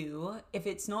to you if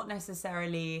it's not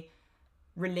necessarily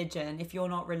religion, if you're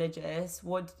not religious,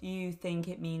 what do you think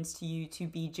it means to you to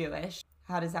be Jewish?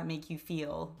 How does that make you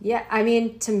feel? Yeah, I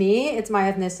mean, to me, it's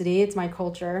my ethnicity, it's my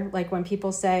culture. Like when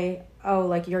people say, oh,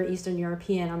 like you're Eastern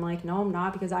European, I'm like, no, I'm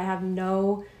not, because I have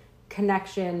no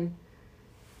connection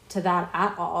to that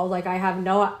at all. Like I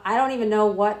don't even know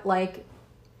what like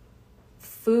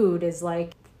food is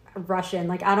like Russian.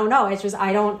 Like, I don't know. It's just,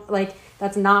 I don't like,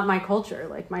 that's not my culture.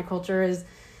 Like my culture is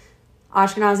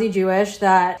Ashkenazi Jewish,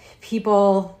 that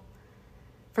people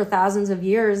for thousands of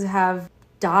years have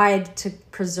died to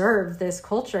preserve this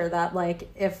culture, that like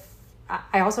if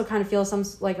I also kind of feel some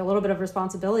like a little bit of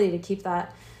responsibility to keep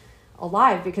that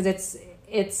alive, because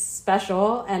it's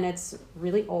special and it's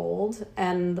really old,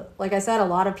 and like I said, a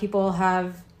lot of people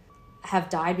have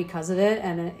died because of it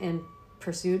and in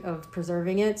pursuit of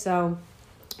preserving it. So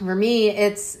for me,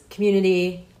 it's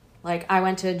community. Like I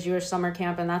went to a Jewish summer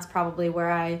camp, and that's probably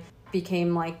where I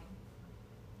became like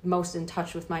most in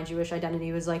touch with my Jewish identity.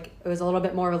 It was a little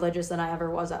bit more religious than I ever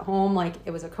was at home. Like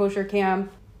it was a kosher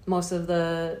camp. Most of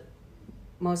the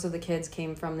kids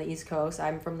came from the East Coast.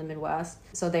 I'm from the Midwest.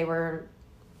 So they were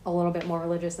a little bit more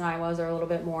religious than I was, or a little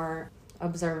bit more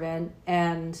observant.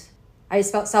 And I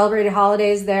celebrated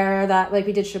holidays there that like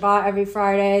we did Shabbat every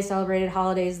Friday, celebrated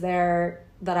holidays there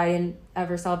that I didn't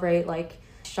ever celebrate, like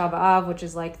Shabbat, which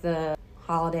is like the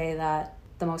holiday that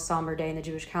the most somber day in the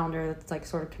Jewish calendar, that's like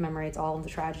sort of commemorates all of the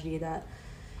tragedy that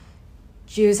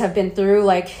Jews have been through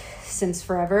like since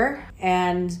forever.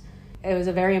 And it was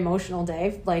a very emotional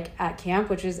day, like at camp,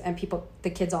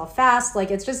 the kids all fast. Like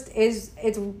it's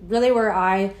really where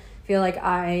I feel like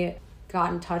I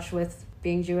got in touch with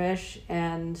being Jewish.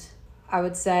 And I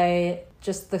would say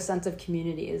just the sense of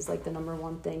community is like the number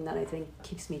one thing that I think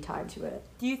keeps me tied to it.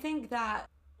 Do you think that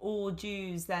all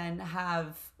Jews then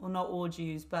have, well, not all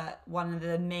Jews, but one of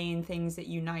the main things that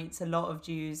unites a lot of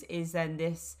Jews is then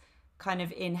this kind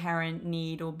of inherent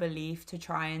need or belief to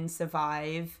try and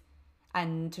survive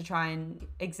and to try and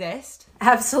exist?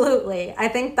 Absolutely. I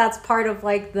think that's part of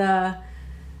like there's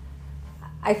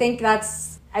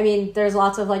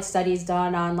lots of like studies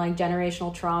done on like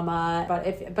generational trauma,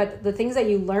 but the things that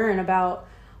you learn about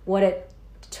what it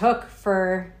took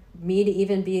for me to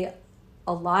even be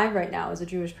alive right now as a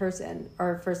Jewish person,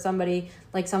 or for somebody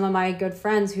like some of my good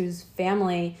friends whose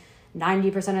family,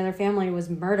 90% of their family was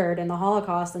murdered in the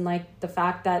Holocaust, and like the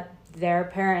fact that their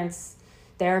grandparents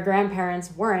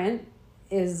weren't,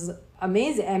 is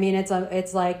amazing. I mean,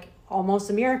 it's like almost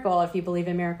a miracle if you believe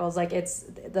in miracles. Like I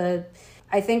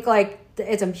think like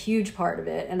it's a huge part of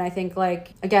it. And I think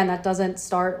like, again, that doesn't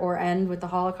start or end with the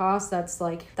Holocaust. That's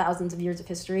like thousands of years of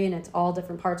history, and it's all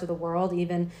different parts of the world.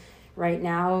 Even right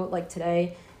now, like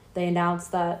today, they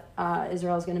announced that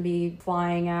Israel is going to be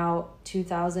flying out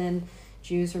 2,000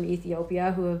 Jews from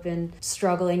Ethiopia who have been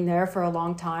struggling there for a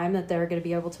long time, that they're going to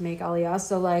be able to make Aliyah.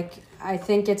 So like, I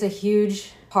think it's a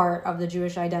huge part of the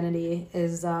Jewish identity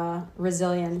is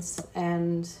resilience.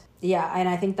 And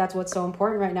I think that's what's so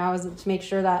important right now, is to make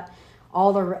sure that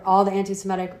all the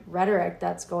anti-Semitic rhetoric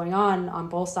that's going on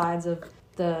both sides of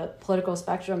the political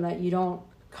spectrum, that you don't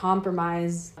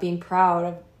compromise being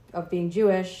proud of being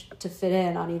Jewish to fit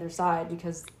in on either side,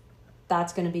 because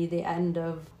that's going to be the end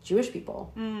of Jewish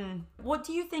people. What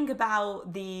do you think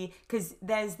about because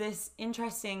there's this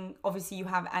interesting, obviously you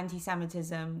have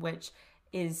anti-Semitism, which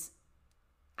is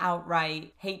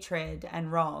outright hatred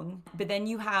and wrong. But then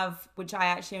you have, which I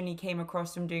actually only came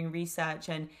across from doing research,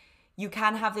 and you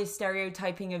can have this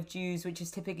stereotyping of Jews, which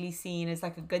is typically seen as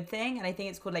like a good thing. And I think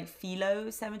it's called like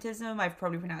philo-Semitism. I've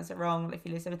probably pronounced it wrong, like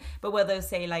philo-Semitism. But where they'll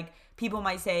say like, people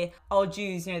might say, oh,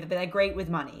 Jews, but they're great with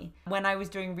money. When I was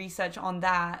doing research on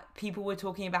that, people were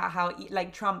talking about how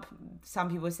like Trump, some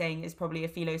people were saying is probably a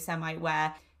philo-Semite,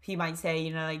 where he might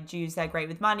say, like Jews, they're great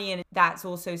with money. And that's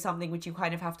also something which you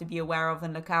kind of have to be aware of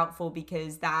and look out for,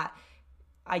 because that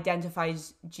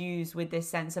identifies Jews with this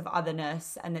sense of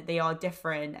otherness and that they are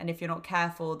different. And if you're not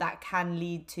careful, that can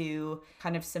lead to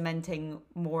kind of cementing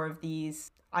more of these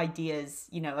ideas,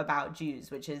 about Jews,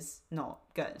 which is not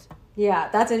good. Yeah,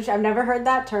 that's interesting. I've never heard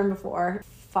that term before.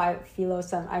 I've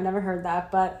never heard that,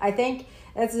 but I think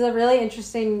it's a really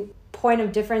interesting point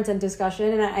of difference and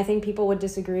discussion. And I think people would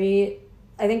disagree.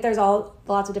 I think there's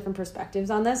lots of different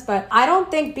perspectives on this, but I don't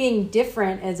think being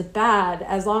different is bad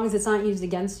as long as it's not used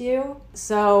against you.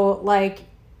 So like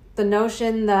the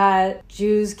notion that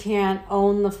Jews can't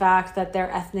own the fact that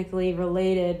they're ethnically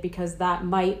related because that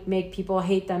might make people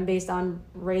hate them based on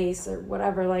race or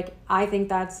whatever, like I think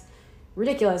that's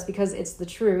ridiculous, because it's the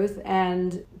truth,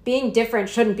 and being different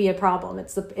shouldn't be a problem.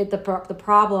 The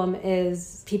problem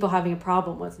is people having a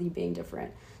problem with you being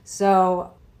different.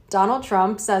 So Donald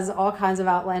Trump says all kinds of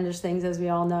outlandish things, as we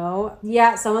all know.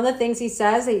 Yeah, some of the things he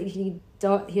says, he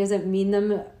doesn't mean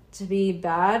them to be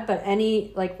bad, but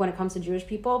when it comes to Jewish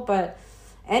people, but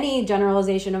any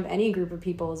generalization of any group of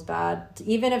people is bad,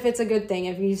 even if it's a good thing.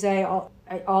 If you say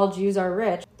all Jews are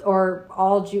rich, or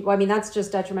that's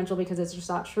just detrimental because it's just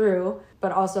not true.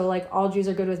 But also, like, all Jews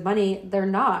are good with money, they're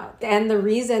not. And the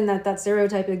reason that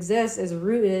stereotype exists is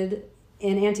rooted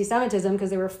in anti-Semitism, because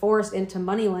they were forced into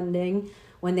money lending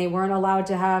when they weren't allowed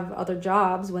to have other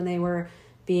jobs, when they were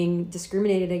being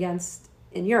discriminated against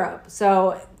in Europe.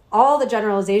 So all the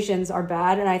generalizations are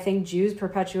bad, and I think Jews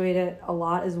perpetuate it a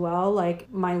lot as well.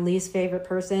 Like, my least favorite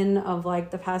person of like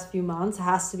the past few months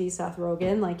has to be Seth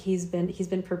Rogen. Like, he's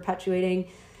been perpetuating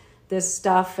this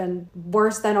stuff, and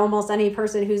worse than almost any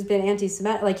person who's been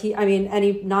anti-Semitic. Like,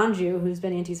 any non-Jew who's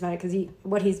been anti-Semitic, because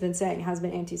what he's been saying has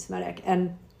been anti-Semitic.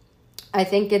 And I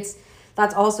think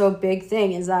that's also a big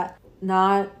thing, is that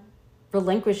not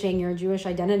relinquishing your Jewish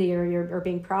identity or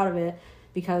being proud of it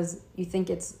because you think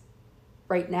it's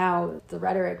right now. The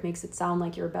rhetoric makes it sound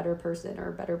like you're a better person or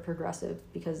a better progressive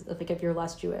because, like, if you're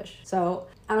less Jewish. So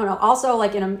I don't know. Also,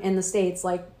 like, in the States,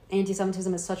 like,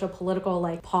 anti-Semitism is such a political,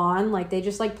 like, pawn. Like, they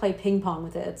just, like, play ping pong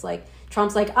with it. It's like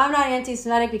Trump's like, I'm not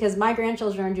anti-Semitic because my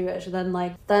grandchildren are Jewish. And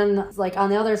then on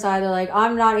the other side, they're like,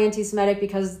 I'm not anti-Semitic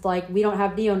because, like, we don't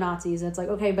have neo-Nazis. And it's like,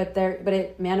 okay, but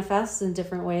it manifests in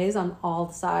different ways on all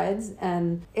the sides.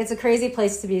 And it's a crazy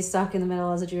place to be stuck in the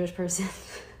middle as a Jewish person.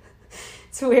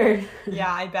 It's weird.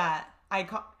 Yeah, I bet.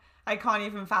 I can't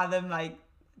even fathom, like,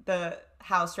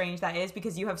 how strange that is,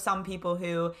 because you have some people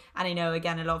who, and I know,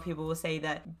 again, a lot of people will say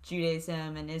that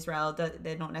Judaism and Israel,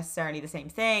 they're not necessarily the same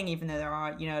thing, even though there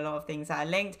are, a lot of things that are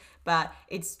linked. But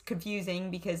it's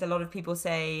confusing because a lot of people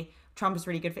say Trump is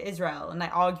really good for Israel, and,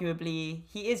 like, arguably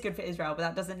he is good for Israel, but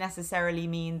that doesn't necessarily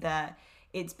mean that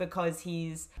it's because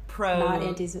he's not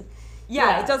anti-Semitic.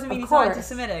 Yeah, it doesn't mean he's not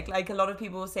anti-Semitic. Like, a lot of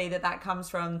people will say that comes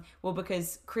from, well,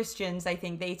 because Christians, I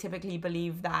think they typically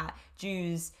believe that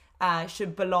Jews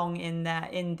should belong in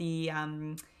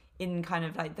kind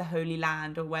of like the Holy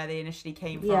Land, or where they initially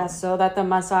came from. Yeah, so that the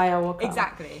Messiah will come.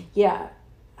 Exactly. Yeah.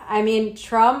 I mean,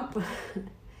 Trump,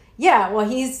 yeah, well,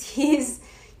 he's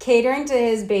catering to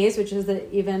his base, which is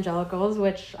the evangelicals,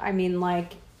 which, I mean,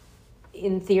 like,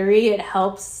 in theory, it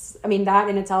helps. I mean, that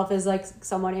in itself is, like,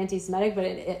 somewhat anti-Semitic, but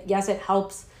it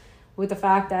helps with the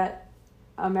fact that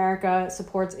America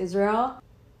supports Israel.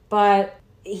 But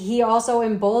he also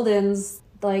emboldens,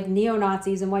 like,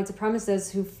 neo-Nazis and white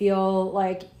supremacists who feel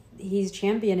like he's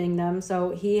championing them.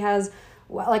 So he has,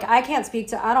 like, I can't speak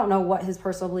to, I don't know what his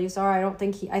personal beliefs are. I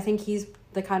think he's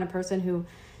the kind of person who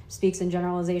speaks in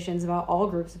generalizations about all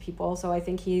groups of people. So I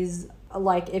think he's,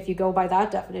 like, if you go by that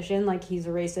definition, like, he's a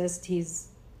racist, he's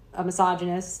a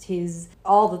misogynist, he's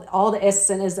all the ists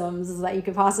and isms that you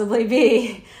could possibly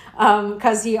be,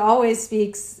 because he always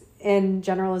speaks in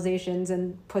generalizations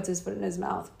and puts his foot in his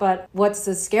mouth. But what's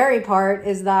the scary part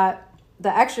is that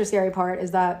the extra scary part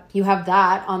is that you have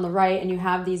that on the right, and you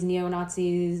have these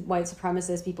neo-Nazis, white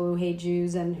supremacists, people who hate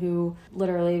Jews and who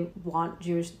literally want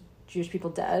Jewish people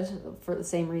dead for the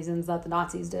same reasons that the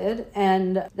Nazis did.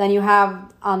 And then you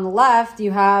have, on the left,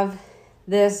 you have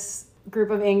this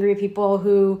group of angry people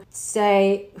who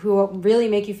really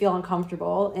make you feel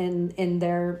uncomfortable in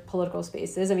their political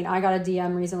spaces. I mean, I got a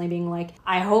DM recently being like,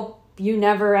 I hope you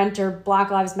never enter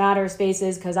Black Lives Matter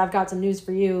spaces because I've got some news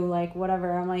for you, like,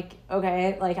 whatever. I'm like,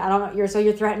 okay, like, I don't know,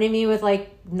 you're threatening me with,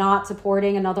 like, not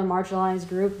supporting another marginalized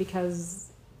group because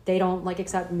they don't, like,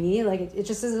 accept me. Like, it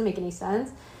just doesn't make any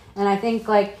sense. And I think,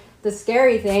 like, the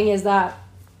scary thing is that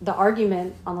the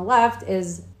argument on the left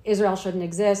is Israel shouldn't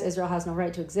exist, Israel has no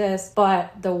right to exist,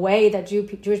 but the way that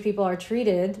Jewish people are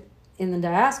treated in the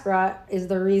diaspora is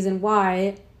the reason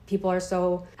why people are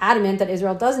so adamant that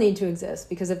Israel does need to exist,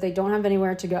 because if they don't have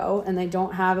anywhere to go and they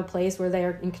don't have a place where they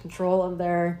are in control of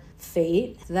their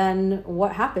fate, then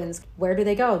what happens? Where do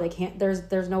they go? They can't,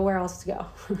 there's nowhere else to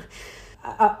go.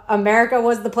 America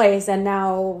was the place, and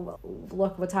now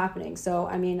look what's happening. So,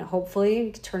 I mean, hopefully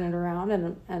we can turn it around,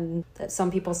 and that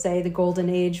some people say the golden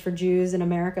age for Jews in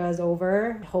America is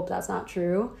over. I hope that's not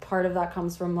true. Part of that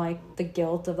comes from, like, the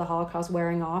guilt of the Holocaust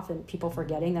wearing off and people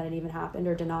forgetting that it even happened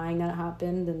or denying that it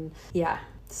happened. And yeah,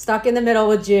 stuck in the middle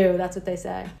with Jew, that's what they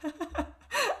say.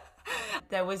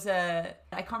 There was I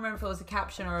can't remember if it was a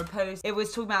caption or a post. It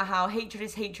was talking about how hatred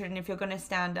is hatred, and if you're going to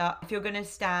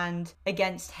stand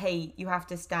against hate, you have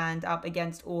to stand up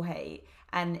against all hate.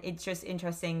 And it's just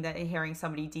interesting that hearing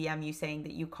somebody DM you saying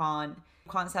that you can't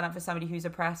stand up for somebody who's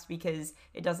oppressed because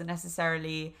it doesn't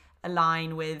necessarily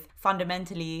align with,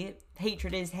 fundamentally,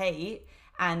 hatred is hate.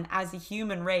 And as a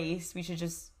human race, we should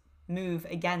just move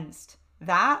against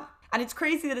that. And it's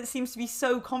crazy that it seems to be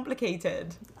so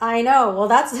complicated. I know. Well,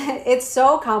 it's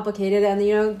so complicated. And,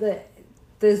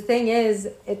 the thing is,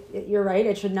 you're right,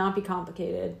 it should not be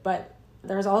complicated. But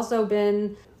there's also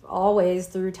been always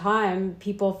through time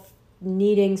people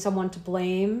needing someone to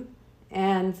blame.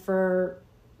 And for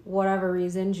whatever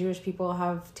reason, Jewish people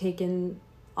have taken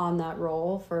on that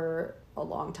role for a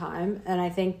long time. And I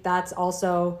think that's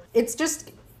also,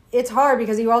 it's hard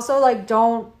because you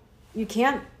also you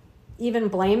can't even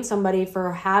blame somebody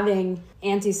for having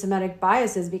anti-Semitic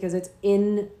biases because it's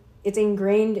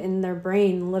ingrained in their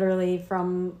brain literally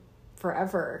from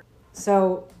forever.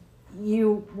 So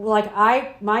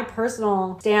my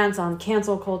personal stance on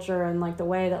cancel culture and the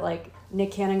way that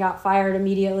Nick Cannon got fired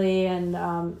immediately,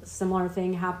 and similar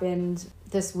thing happened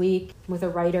this week with a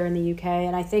writer in the UK.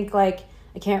 And I think I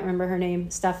can't remember her name,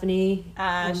 Stephanie.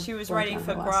 She was writing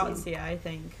for Grazia, I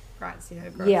think.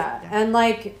 Grazia. Yeah, and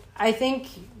I think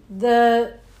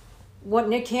what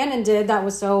Nick Cannon did that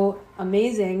was so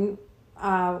amazing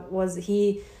was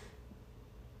he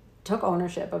took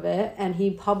ownership of it, and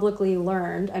he publicly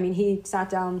learned. I mean, he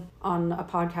sat down on a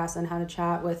podcast and had a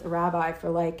chat with a rabbi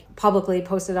for publicly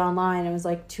posted online. It was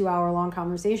 2-hour long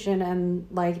conversation. And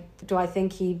do I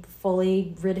think he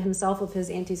fully rid himself of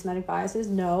his anti-Semitic biases?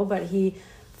 No, but he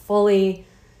fully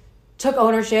took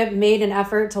ownership, made an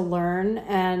effort to learn.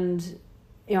 And,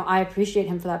 I appreciate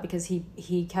him for that because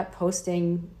he kept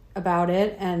posting about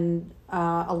it, and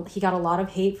he got a lot of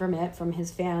hate from it from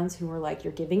his fans who were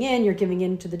you're giving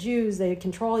in to the Jews, they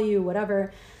control you,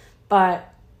 whatever.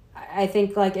 But I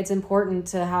think it's important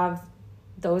to have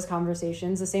those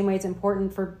conversations the same way it's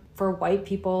important for white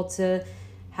people to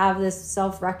have this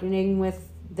self-reckoning with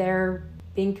their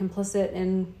being complicit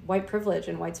in white privilege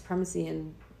and white supremacy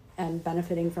and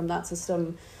benefiting from that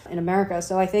system in America.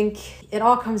 So I think it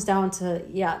all comes down to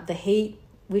the hate.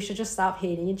 We should just stop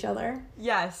hating each other.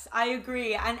 Yes, I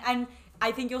agree. And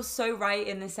I think you're so right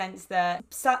in the sense that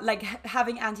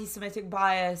having anti-Semitic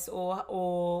bias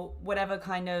or whatever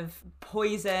kind of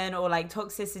poison or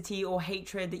toxicity or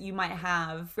hatred that you might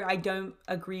have, I don't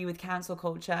agree with cancel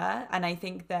culture. And I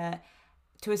think that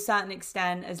to a certain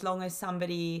extent, as long as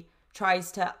somebody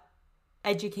tries to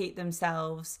educate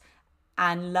themselves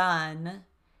and learn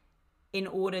in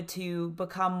order to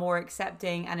become more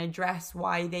accepting and address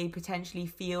why they potentially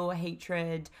feel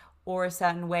hatred or a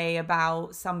certain way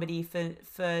about somebody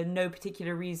for no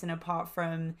particular reason apart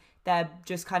from they're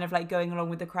just kind of going along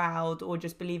with the crowd or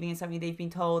just believing in something they've been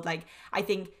told. I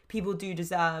think people do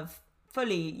deserve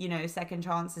fully, second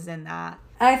chances in that.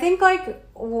 And I think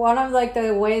one of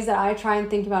the ways that I try and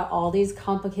think about all these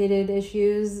complicated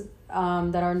issues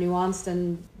that are nuanced,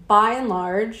 and by and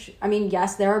large, I mean,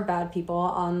 yes, there are bad people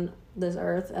on this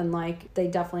earth and they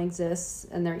definitely exist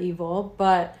and they're evil,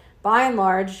 but by and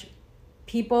large,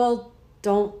 people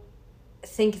don't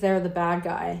think they're the bad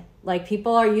guy.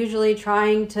 People are usually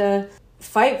trying to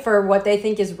fight for what they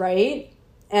think is right,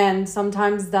 and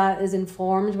sometimes that is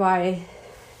informed by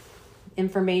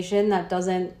information that's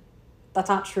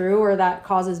not true or that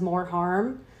causes more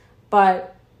harm.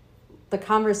 But the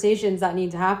conversations that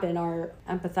need to happen are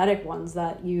empathetic ones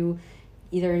that you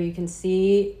can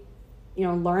see,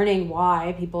 learning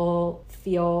why people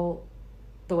feel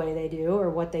the way they do or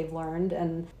what they've learned.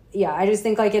 And I just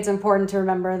think it's important to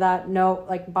remember that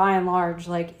by and large,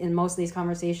 in most of these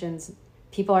conversations,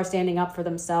 people are standing up for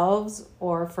themselves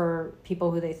or for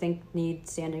people who they think need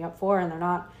standing up for, and they're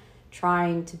not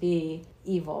trying to be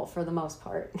evil for the most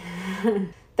part.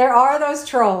 There are those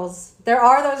trolls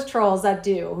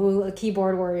that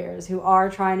keyboard warriors who are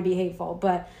trying to be hateful.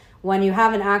 But when you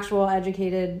have an actual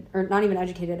educated, or not even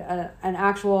educated, an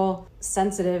actual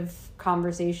sensitive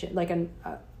conversation,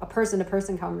 a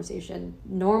person-to-person conversation,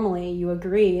 normally you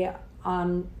agree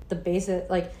on the basic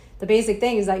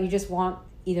things that you just want.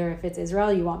 Either if it's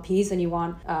Israel, you want peace and you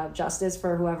want justice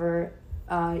for whoever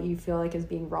you feel is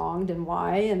being wronged and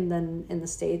why. And then in the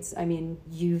States, I mean,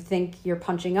 you think you're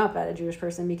punching up at a Jewish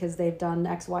person because they've done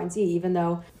X, Y, and Z, even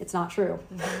though it's not true.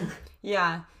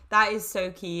 Yeah, that is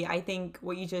so key. I think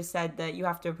what you just said, that you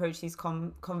have to approach these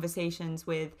conversations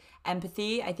with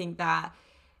empathy. I think that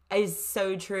is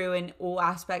so true in all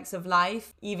aspects of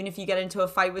life. Even if you get into a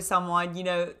fight with someone,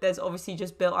 there's obviously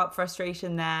just built up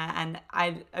frustration there. And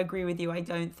I agree with you. I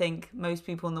don't think most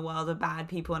people in the world are bad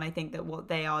people. And I think that what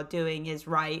they are doing is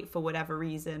right for whatever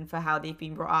reason, for how they've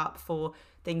been brought up, for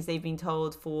things they've been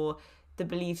told, for the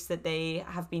beliefs that they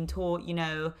have been taught,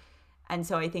 And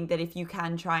so I think that if you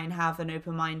can try and have an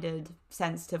open-minded,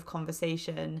 sensitive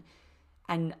conversation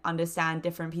and understand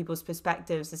different people's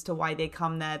perspectives as to why they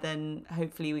come there, then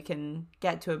hopefully we can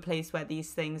get to a place where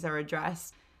these things are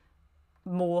addressed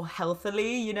more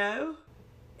healthily,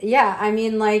 Yeah, I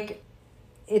mean, like,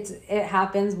 it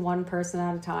happens one person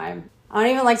at a time. I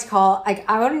don't even like to call, like,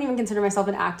 I wouldn't even consider myself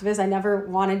an activist. I never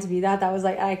wanted to be that. That was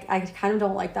like, I kind of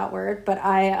don't like that word, but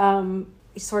I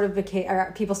sort of became,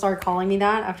 or people started calling me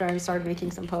that after I started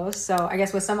making some posts. So I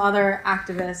guess with some other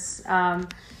activists,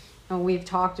 we've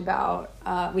talked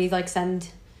about, we like send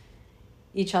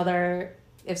each other,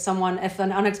 if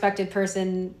an unexpected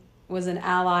person was an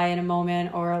ally in a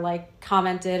moment, or like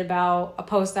commented about a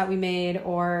post that we made,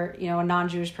 or, you know, a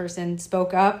non-Jewish person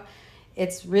spoke up,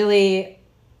 it's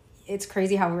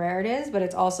crazy how rare it is, but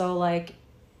it's also like,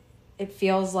 it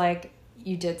feels like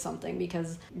you did something,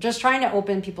 because just trying to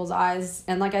open people's eyes.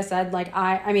 And like I said, like,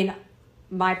 I mean,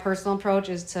 my personal approach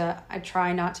is I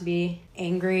try not to be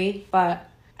angry, but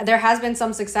there has been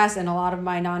some success in a lot of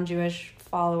my non-Jewish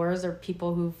followers, or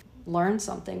people who've learned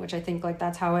something, which I think like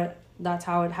that's how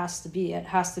it has to be. It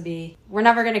has to be, we're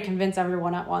never going to convince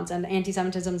everyone at once, and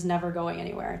anti-Semitism's never going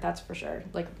anywhere. That's for sure.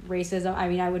 Like racism, I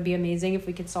mean, I would be amazing if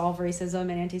we could solve racism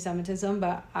and anti-Semitism,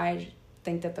 but I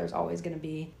think that there's always going to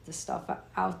be this stuff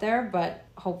out there, but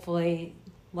hopefully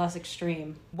less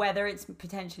extreme. Whether it's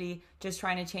potentially just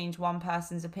trying to change one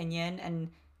person's opinion, and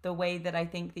the way that I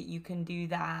think that you can do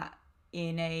that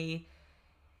in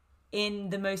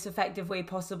the most effective way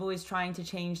possible is trying to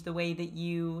change the way that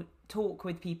you talk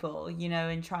with people, you know,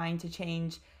 and trying to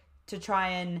change, to try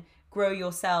and grow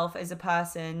yourself as a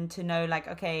person, to know like,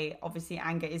 okay, obviously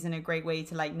anger isn't a great way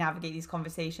to like navigate these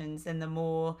conversations, and the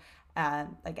more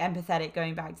like empathetic,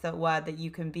 going back to that word, that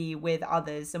you can be with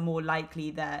others, the more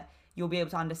likely that you'll be able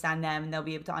to understand them and they'll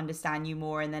be able to understand you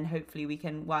more, and then hopefully we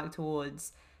can work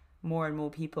towards more and more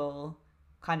people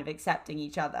kind of accepting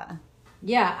each other.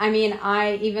 Yeah, I mean,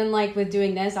 I even like with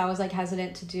doing this, I was like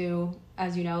hesitant to do,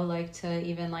 as you know, like to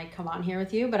even like come on here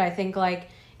with you, but I think like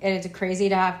it's crazy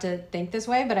to have to think this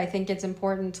way, but I think it's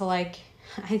important to like,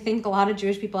 I think a lot of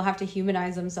Jewish people have to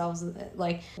humanize themselves.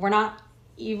 Like, we're not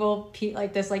evil,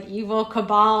 like this like evil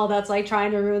cabal that's like trying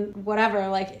to ruin whatever.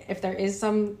 Like, if there is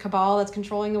some cabal that's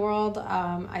controlling the world,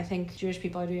 I think Jewish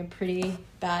people are doing a pretty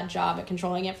bad job at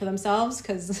controlling it for themselves,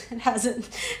 because it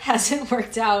hasn't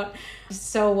worked out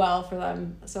so well for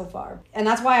them so far. And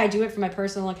that's why I do it for my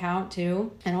personal account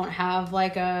too. I don't have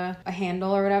like a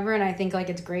handle or whatever, and I think like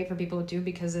it's great for people who do,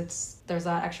 because there's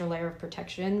that extra layer of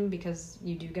protection, because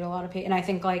you do get a lot of pay, and I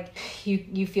think like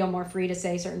you feel more free to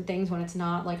say certain things when it's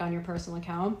not like on your personal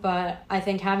account. But I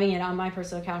think having it on my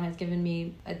personal account has given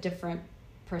me a different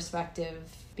perspective,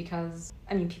 because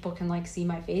I mean, people can like see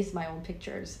my face, my own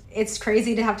pictures. It's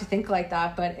crazy to have to think like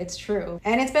that, but it's true.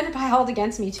 And it's been held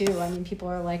against me too. I mean, people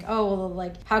are like, oh, well,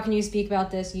 like, how can you speak about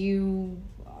this? You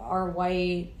are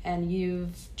white and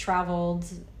you've traveled,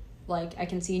 like, I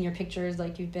can see in your pictures,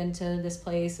 like, you've been to this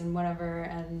place and whatever.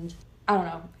 And I don't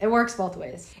know, it works both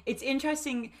ways. It's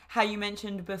interesting how you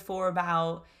mentioned before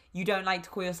about you don't like to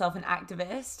call yourself an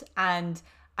activist, and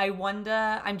I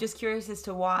wonder, I'm just curious as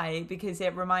to why, because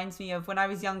it reminds me of when I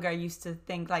was younger, I used to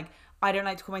think like, I don't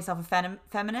like to call myself a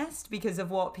feminist because of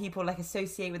what people like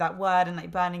associate with that word, and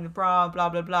like burning the bra, blah,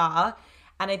 blah, blah.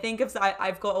 And I think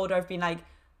I've got older, I've been like,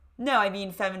 no, I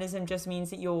mean, feminism just means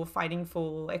that you're fighting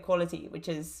for equality, which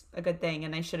is a good thing,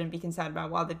 and I shouldn't be concerned about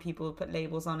what other people put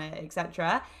labels on it,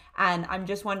 etc. And I'm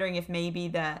just wondering if maybe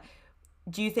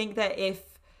do you think that if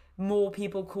more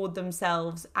people called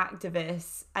themselves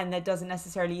activists, and that doesn't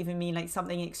necessarily even mean like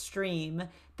something extreme,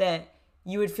 that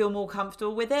you would feel more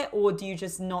comfortable with it? Or do you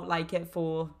just not like it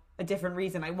for a different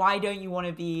reason? Like, why don't you want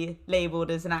to be labeled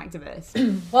as an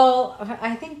activist? Well,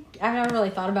 I think I've never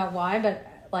really thought about why, but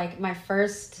like my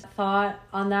first thought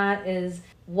on that is,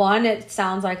 one, it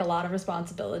sounds like a lot of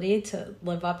responsibility to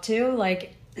live up to.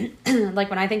 Like, like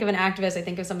when I think of an activist, I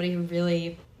think of somebody who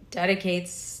really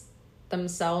dedicates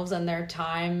themselves and their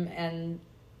time and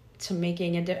to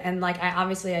making and like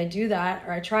I do that,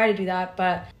 or I try to do that,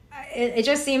 but it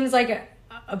just seems like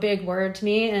a big word to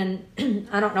me, and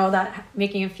I don't know that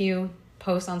making a few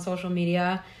posts on social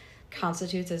media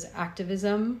constitutes as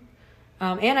activism.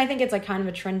 And I think it's like kind of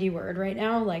a trendy word right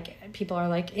now. Like, people are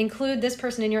like, include this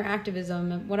person in your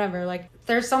activism and whatever. Like,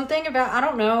 there's something about, I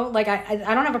don't know, like I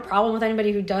don't have a problem with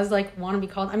anybody who does like want to be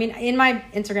called, I mean, in my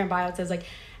Instagram bio it says like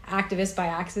activist by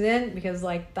accident, because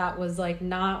like that was like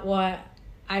not what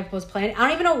I was planning. I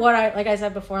don't even know what like I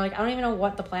said before, like I don't even know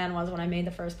what the plan was when I made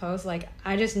the first post. Like,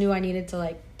 I just knew I needed to,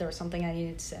 like, there was something I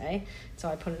needed to say, so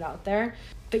I put it out there.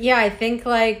 But yeah, I think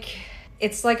like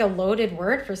it's like a loaded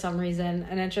word for some reason,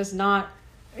 and it's just not.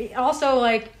 Also,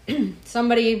 like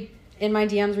somebody in my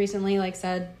DMs recently like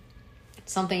said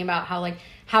something about how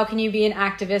how can you be an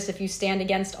activist if you stand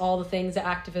against all the things that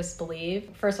activists believe?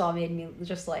 First of all, it made me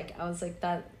just like, I was like,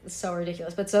 that is so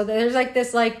ridiculous. But so there's like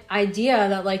this like idea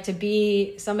that like to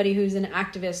be somebody who's an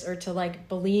activist or to like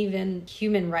believe in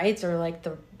human rights or like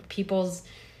the people's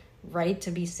right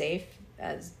to be safe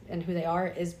as and who they are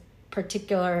is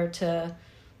particular to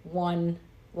one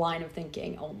line of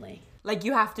thinking only. Like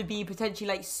you have to be potentially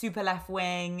like super left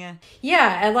wing.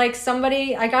 Yeah, and like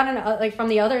somebody, I got like from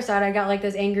the other side, I got like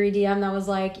this angry DM that was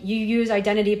like, you use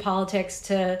identity politics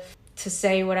to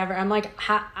say whatever. I'm like,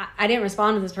 I didn't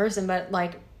respond to this person, but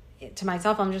like to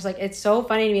myself, I'm just like, it's so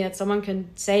funny to me that someone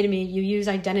can say to me, you use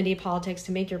identity politics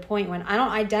to make your point when I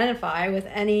don't identify with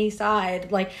any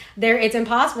side. Like it's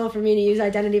impossible for me to use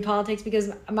identity politics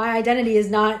because my identity is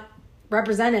not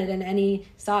represented in any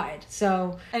side.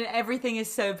 So, and everything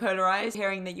is so polarized.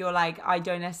 Hearing that you're like, I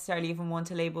don't necessarily even want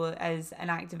to label as an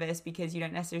activist because you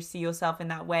don't necessarily see yourself in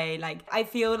that way. Like, I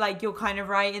feel like you're kind of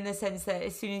right in the sense that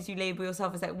as soon as you label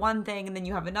yourself as like one thing and then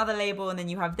you have another label and then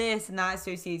you have this and that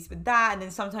associates with that, and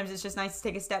then sometimes it's just nice to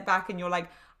take a step back and you're like,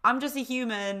 I'm just a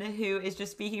human who is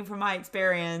just speaking from my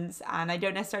experience and I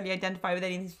don't necessarily identify with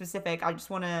anything specific. I just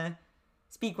want to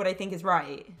speak what I think is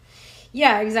right.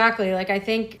 Yeah, exactly. Like, I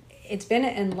think it's been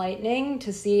enlightening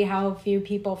to see how few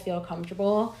people feel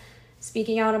comfortable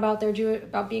speaking out about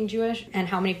about being Jewish, and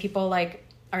how many people like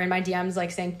are in my DMs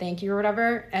like saying thank you or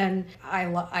whatever. And I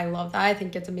love that. I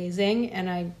think it's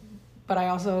amazing. But I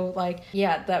also like,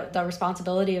 yeah, the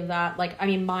responsibility of that. Like, I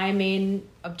mean, my main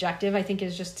objective, I think,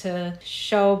 is just to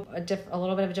show a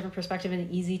little bit of a different perspective in an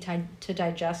easy to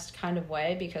digest kind of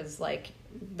way, because like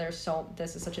this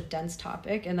is such a dense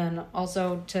topic. And then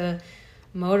also to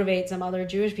motivate some other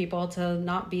Jewish people to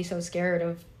not be so scared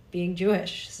of being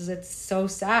Jewish. It's so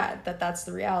sad that that's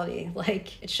the reality.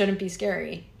 Like, it shouldn't be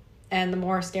scary. And the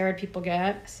more scared people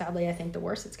get, sadly, I think the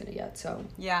worse it's going to get. So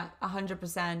yeah,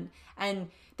 100%. And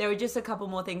there were just a couple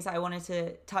more things that I wanted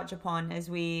to touch upon as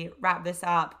we wrap this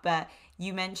up. But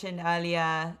you mentioned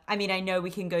earlier, I mean, I know we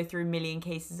can go through a million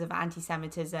cases of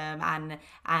anti-Semitism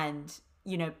and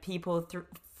you know, people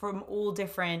from all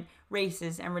different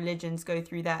races and religions go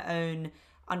through their own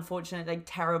unfortunate, like,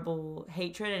 terrible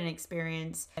hatred and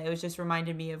experience. It was just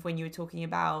reminded me of when you were talking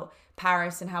about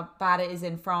Paris and how bad it is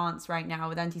in France right now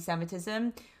with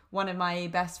anti-Semitism. One of my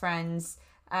best friends,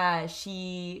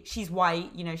 she's white,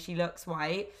 you know, she looks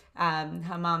white.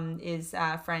 Her mum is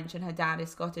French and her dad is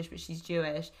Scottish, but she's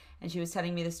Jewish. And she was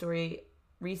telling me the story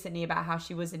recently about how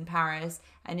she was in Paris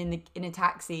and in a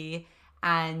taxi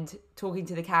and talking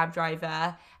to the cab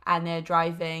driver, and they're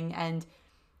driving and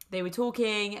they were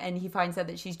talking, and he finds out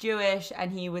that she's Jewish,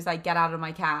 and he was like, get out of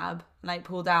my cab, like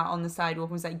pulled out on the sidewalk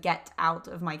and was like, get out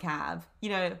of my cab. You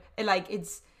know,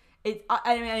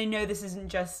 I mean, I know this isn't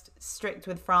just strict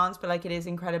with France, but like it is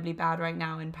incredibly bad right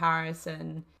now in Paris,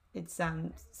 and it's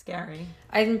scary.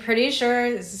 I'm pretty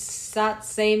sure that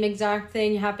same exact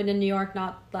thing happened in New York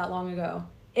not that long ago.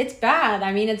 It's bad.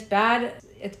 I mean, it's bad.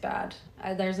 It's bad.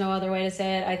 There's no other way to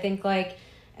say it. I think like,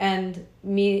 and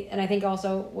I think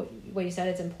also what you said,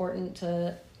 it's important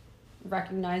to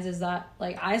recognize is that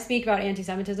like I speak about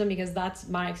anti-Semitism because that's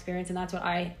my experience and that's what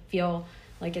I feel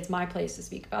like it's my place to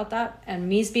speak about that. And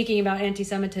me speaking about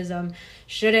anti-Semitism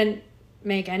shouldn't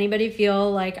make anybody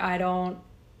feel like I don't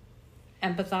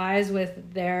empathize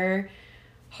with their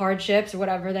hardships or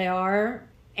whatever they are.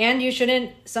 And you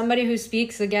shouldn't, somebody who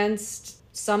speaks against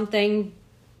something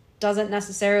doesn't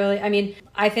necessarily, I mean,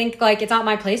 I think like it's not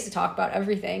my place to talk about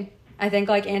everything. I think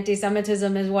like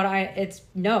anti-Semitism is it's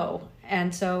no.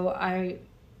 And so I'm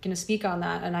going to speak on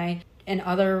that. And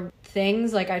other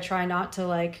things, like I try not to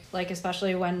like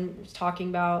especially when talking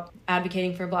about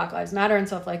advocating for Black Lives Matter and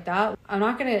stuff like that, I'm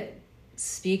not going to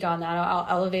speak on that. I'll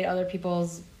elevate other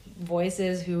people's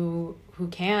voices who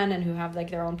can and who have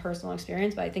like their own personal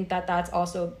experience. But I think that that's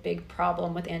also a big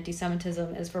problem with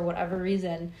anti-Semitism is for whatever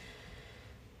reason,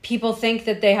 people think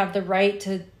that they have the right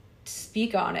to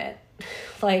speak on it,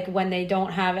 like when they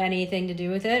don't have anything to do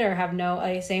with it or have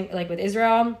no, same like with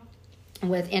Israel,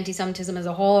 with anti-Semitism as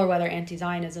a whole, or whether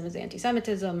anti-Zionism is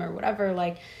anti-Semitism or whatever,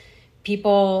 like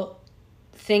people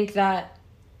think that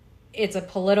it's a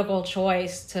political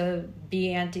choice to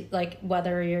be like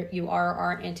whether you are or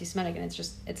aren't anti-Semitic, and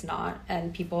it's not.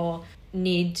 And people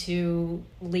need to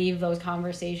leave those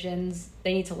conversations.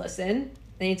 They need to listen.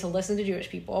 They need to listen to Jewish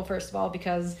people, first of all,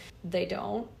 because they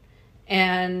don't.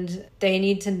 And they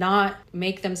need to not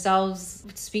make themselves,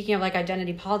 speaking of like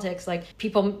identity politics, like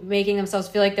people making themselves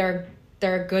feel like they're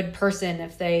a good person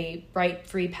if they write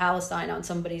Free Palestine on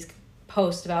somebody's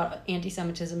post about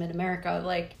anti-Semitism in America.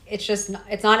 Like, it's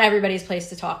not everybody's place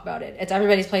to talk about it. It's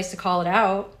everybody's place to call it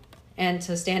out and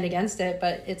to stand against it,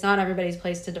 but it's not everybody's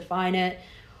place to define it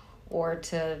or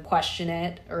to question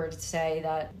it or to say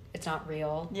that it's not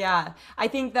real. Yeah, I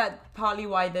think that partly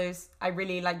why I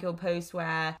really like your post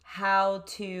where how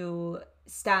to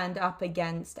stand up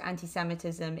against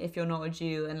anti-Semitism if you're not a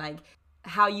Jew, and like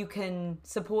how you can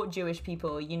support Jewish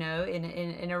people, you know,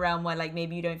 in a realm where like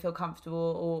maybe you don't feel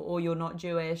comfortable or you're not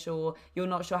Jewish or you're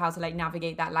not sure how to like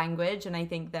navigate that language. And I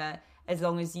think that as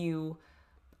long as you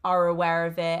are aware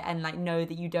of it and like know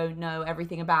that you don't know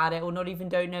everything about it, or not even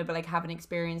don't know but like haven't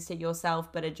experienced it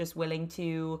yourself but are just willing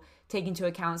to take into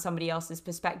account somebody else's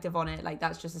perspective on it, like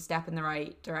that's just a step in the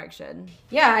right direction.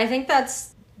 Yeah, I think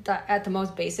that's at the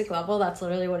most basic level, that's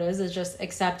literally what it is just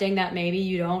accepting that maybe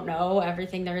you don't know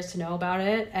everything there is to know about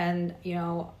it, and, you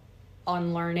know,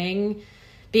 unlearning,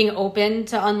 being open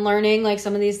to unlearning like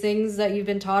some of these things that you've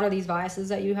been taught or these biases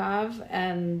that you have.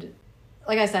 And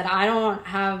like I said,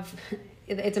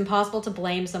 it's impossible to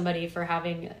blame somebody for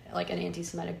having like an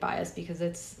anti-Semitic bias because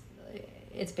it's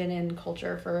been in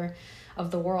culture of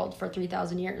the world for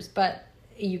 3,000 years. But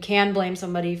you can blame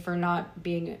somebody for not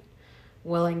being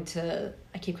willing to,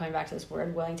 I keep coming back to this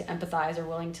word, willing to empathize or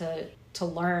willing to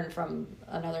learn from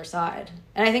another side.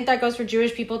 And I think that goes for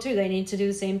Jewish people too. They need to do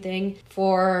the same thing.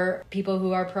 For people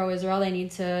who are pro-Israel, they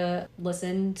need to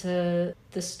listen to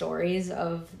the stories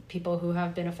of people who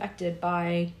have been affected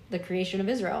by the creation of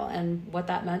Israel and what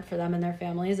that meant for them and their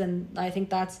families. And I think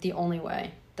that's the only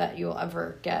way that you'll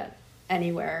ever get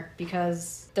anywhere,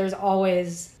 because there's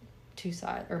always two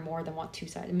sides, or more than two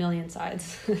sides, a million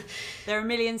sides. There are a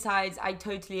million sides. I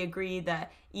totally agree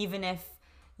that even if,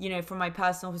 you know, from my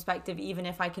personal perspective, even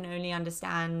if I can only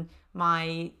understand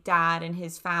my dad and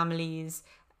his family's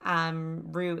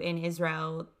root in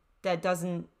Israel, it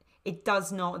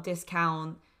does not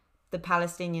discount the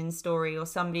Palestinian story or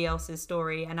somebody else's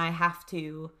story, and I have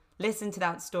to listen to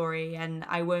that story, and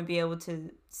I won't be able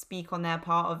to speak on their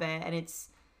part of it. And it's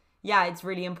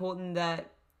really important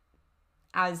that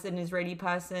as an Israeli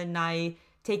person, I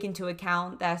take into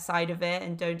account their side of it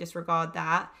and don't disregard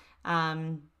that.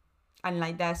 And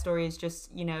like their story is just,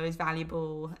 you know, as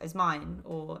valuable as mine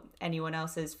or anyone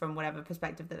else's from whatever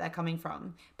perspective that they're coming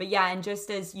from. But yeah, and just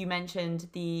as you mentioned,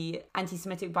 the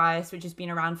anti-Semitic bias, which has been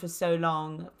around for so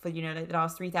long, for, you know, like the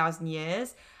last 3,000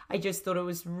 years, I just thought it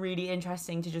was really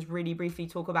interesting to just really briefly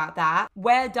talk about that.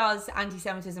 Where does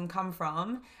anti-Semitism come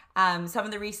from? Some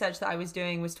of the research that I was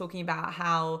doing was talking about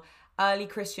how early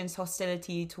Christians'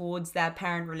 hostility towards their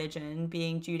parent religion,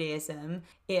 being Judaism,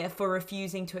 for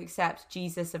refusing to accept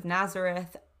Jesus of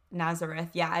Nazareth,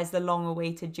 as the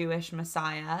long-awaited Jewish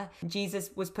Messiah. Jesus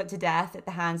was put to death at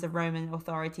the hands of Roman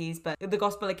authorities, but the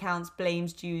Gospel accounts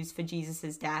blames Jews for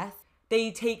Jesus's death. They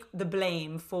take the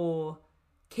blame for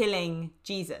killing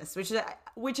Jesus,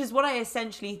 which is what I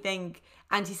essentially think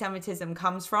anti-Semitism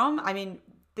comes from. I mean,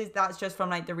 that's just from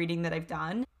like the reading that I've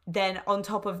done. Then on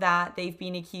top of that, they've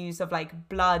been accused of like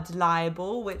blood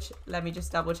libel, which, let me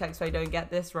just double check so I don't get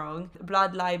this wrong.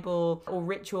 Blood libel or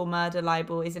ritual murder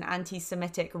libel is an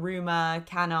anti-Semitic rumor,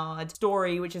 canard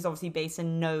story, which is obviously based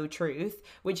on no truth,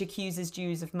 which accuses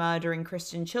Jews of murdering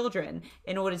Christian children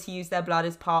in order to use their blood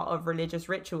as part of religious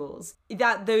rituals.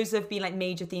 Those have been like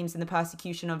major themes in the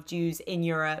persecution of Jews in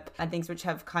Europe and things which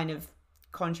have kind of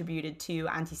contributed to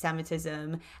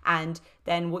anti-Semitism. And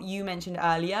then what you mentioned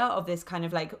earlier of this kind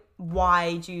of like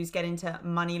why Jews get into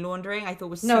money laundering, I thought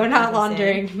was no, not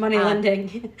laundering, money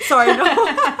lending. Sorry, no.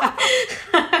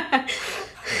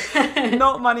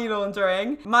 Not money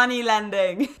laundering, money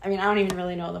lending. I mean, I don't even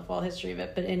really know the full history of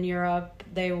it, but in Europe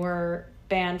they were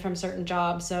banned from certain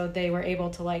jobs, so they were able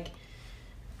to like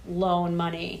loan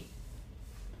money,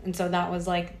 and so that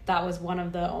was one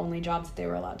of the only jobs that they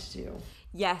were allowed to do.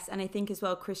 Yes, and I think as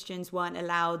well Christians weren't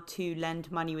allowed to lend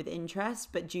money with interest,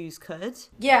 but Jews could.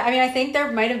 Yeah, I mean, I think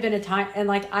there might have been a time, and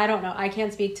like, I don't know, I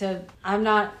can't speak to, I'm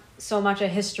not so much a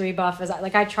history buff as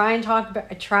I try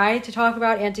to talk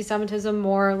about anti-Semitism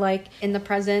more like in the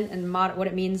present and what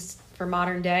it means for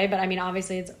modern day, but I mean,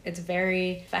 obviously it's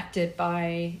very affected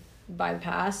by the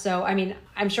past. So, I mean,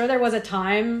 I'm sure there was a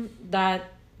time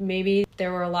that maybe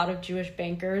there were a lot of Jewish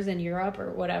bankers in Europe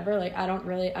or whatever. Like, I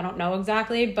don't know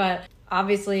exactly, but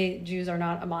obviously Jews are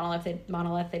not a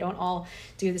monolith. They don't all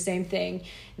do the same thing.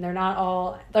 And they're not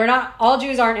all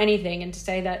Jews aren't anything. And to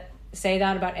say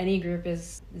that about any group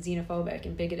is xenophobic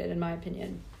and bigoted, in my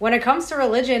opinion. When it comes to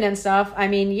religion and stuff, I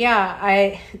mean,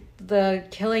 yeah, the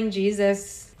killing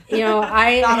Jesus, you know,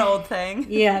 that old thing.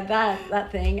 Yeah,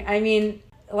 that thing. I mean,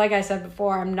 like I said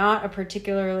before, I'm not a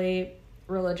particularly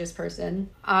religious person.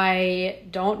 I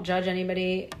don't judge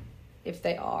anybody if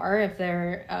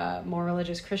they're a more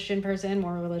religious Christian person,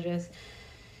 more religious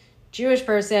Jewish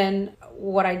person,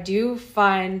 what I do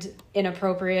find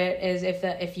inappropriate is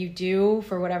if you do,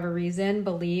 for whatever reason,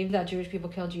 believe that Jewish people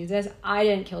killed Jesus. I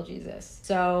didn't kill Jesus.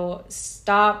 So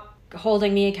stop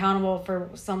holding me accountable for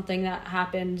something that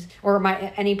happened, or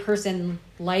any person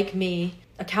like me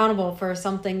accountable for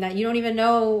something that you don't even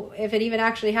know if it even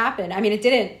actually happened. I mean, it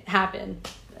didn't happen,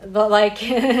 but like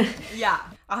yeah,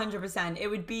 100%. It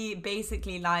would be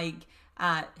basically like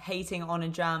hating on a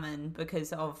German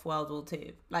because of World War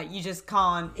II. Like, you just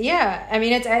can't. Yeah, I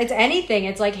mean, it's anything.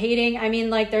 It's like hating. I mean,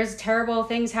 like, there's terrible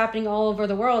things happening all over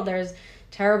the world. There's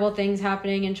terrible things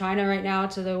happening in China right now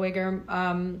to the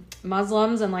Uyghur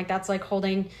Muslims, and like that's like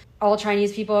holding all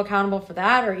Chinese people accountable for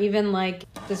that, or even like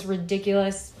this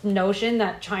ridiculous notion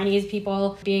that Chinese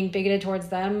people being bigoted towards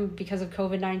them because of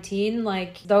COVID-19.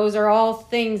 Like, those are all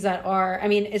things that are, I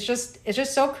mean, it's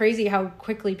just so crazy how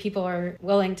quickly people are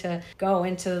willing to go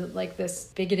into like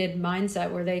this bigoted mindset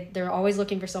where they're always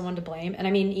looking for someone to blame. And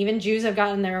I mean, even Jews have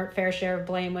gotten their fair share of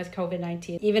blame with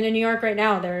COVID-19. Even in New York right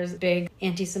now, there's a big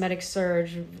anti-Semitic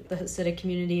surge, the Hasidic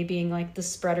community being like the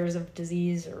spreaders of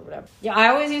disease or whatever. Yeah, I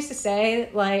always used to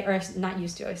say, like, or not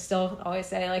used to, I still always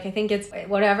say, like, I think it's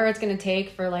whatever it's going to take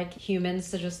for like humans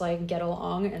to just like get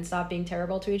along and stop being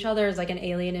terrible to each other is like an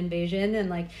alien invasion, and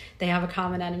like they have a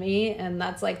common enemy, and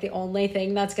that's like the only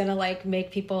thing that's going to like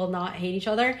make people not hate each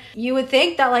other. You would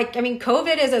think that, like, I mean,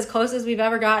 COVID is as close as we've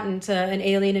ever gotten to an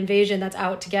alien invasion that's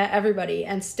out to get everybody,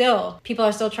 and still people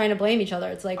are still trying to blame each other.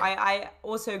 It's like, I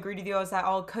also agreed with you. I was like,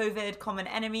 oh, COVID, common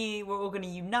enemy, we're all going to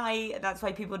unite. That's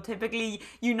why people typically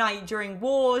unite during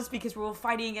wars, because we're all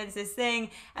fighting against this thing.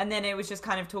 And then it was just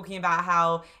kind of talking about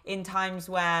how in times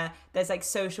where there's like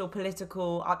social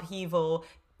political upheaval,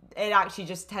 it actually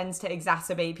just tends to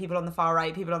exacerbate people on the far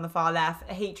right, people on the far left,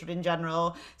 hatred in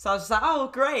general. So I was just like, oh,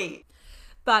 great.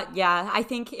 But yeah, I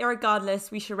think irregardless,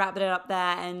 we should wrap it up there.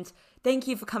 And thank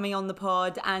you for coming on the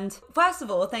pod. And first of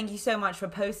all, thank you so much for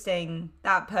posting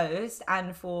that post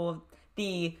and for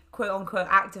the quote-unquote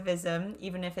activism,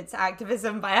 even if it's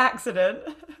activism by accident,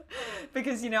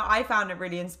 because, you know, I found it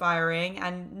really inspiring,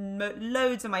 and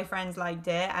loads of my friends liked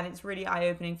it, and it's really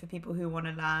eye-opening for people who want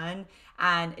to learn.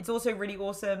 And it's also really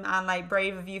awesome and like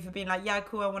brave of you for being like, yeah,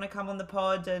 cool, I want to come on the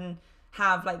pod and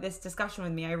have like this discussion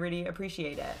with me. I really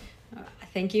appreciate it.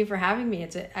 Thank you for having me.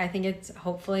 I think it's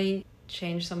hopefully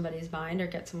change somebody's mind or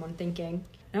get someone thinking.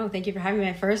 No, thank you for having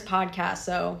my first podcast.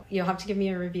 So you'll have to give me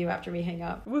a review after we hang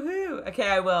up. Woohoo! Okay,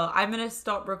 I will. I'm going to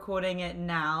stop recording it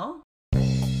now.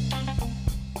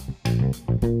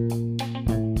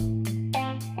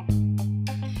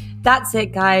 That's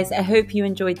it, guys. I hope you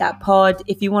enjoyed that pod.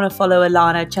 If you want to follow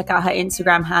Ilana, check out her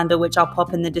Instagram handle, which I'll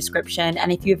pop in the description.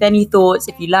 And if you have any thoughts,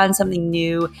 if you learned something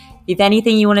new, if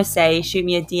anything you want to say, shoot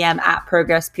me a DM at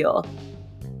Progress Pure.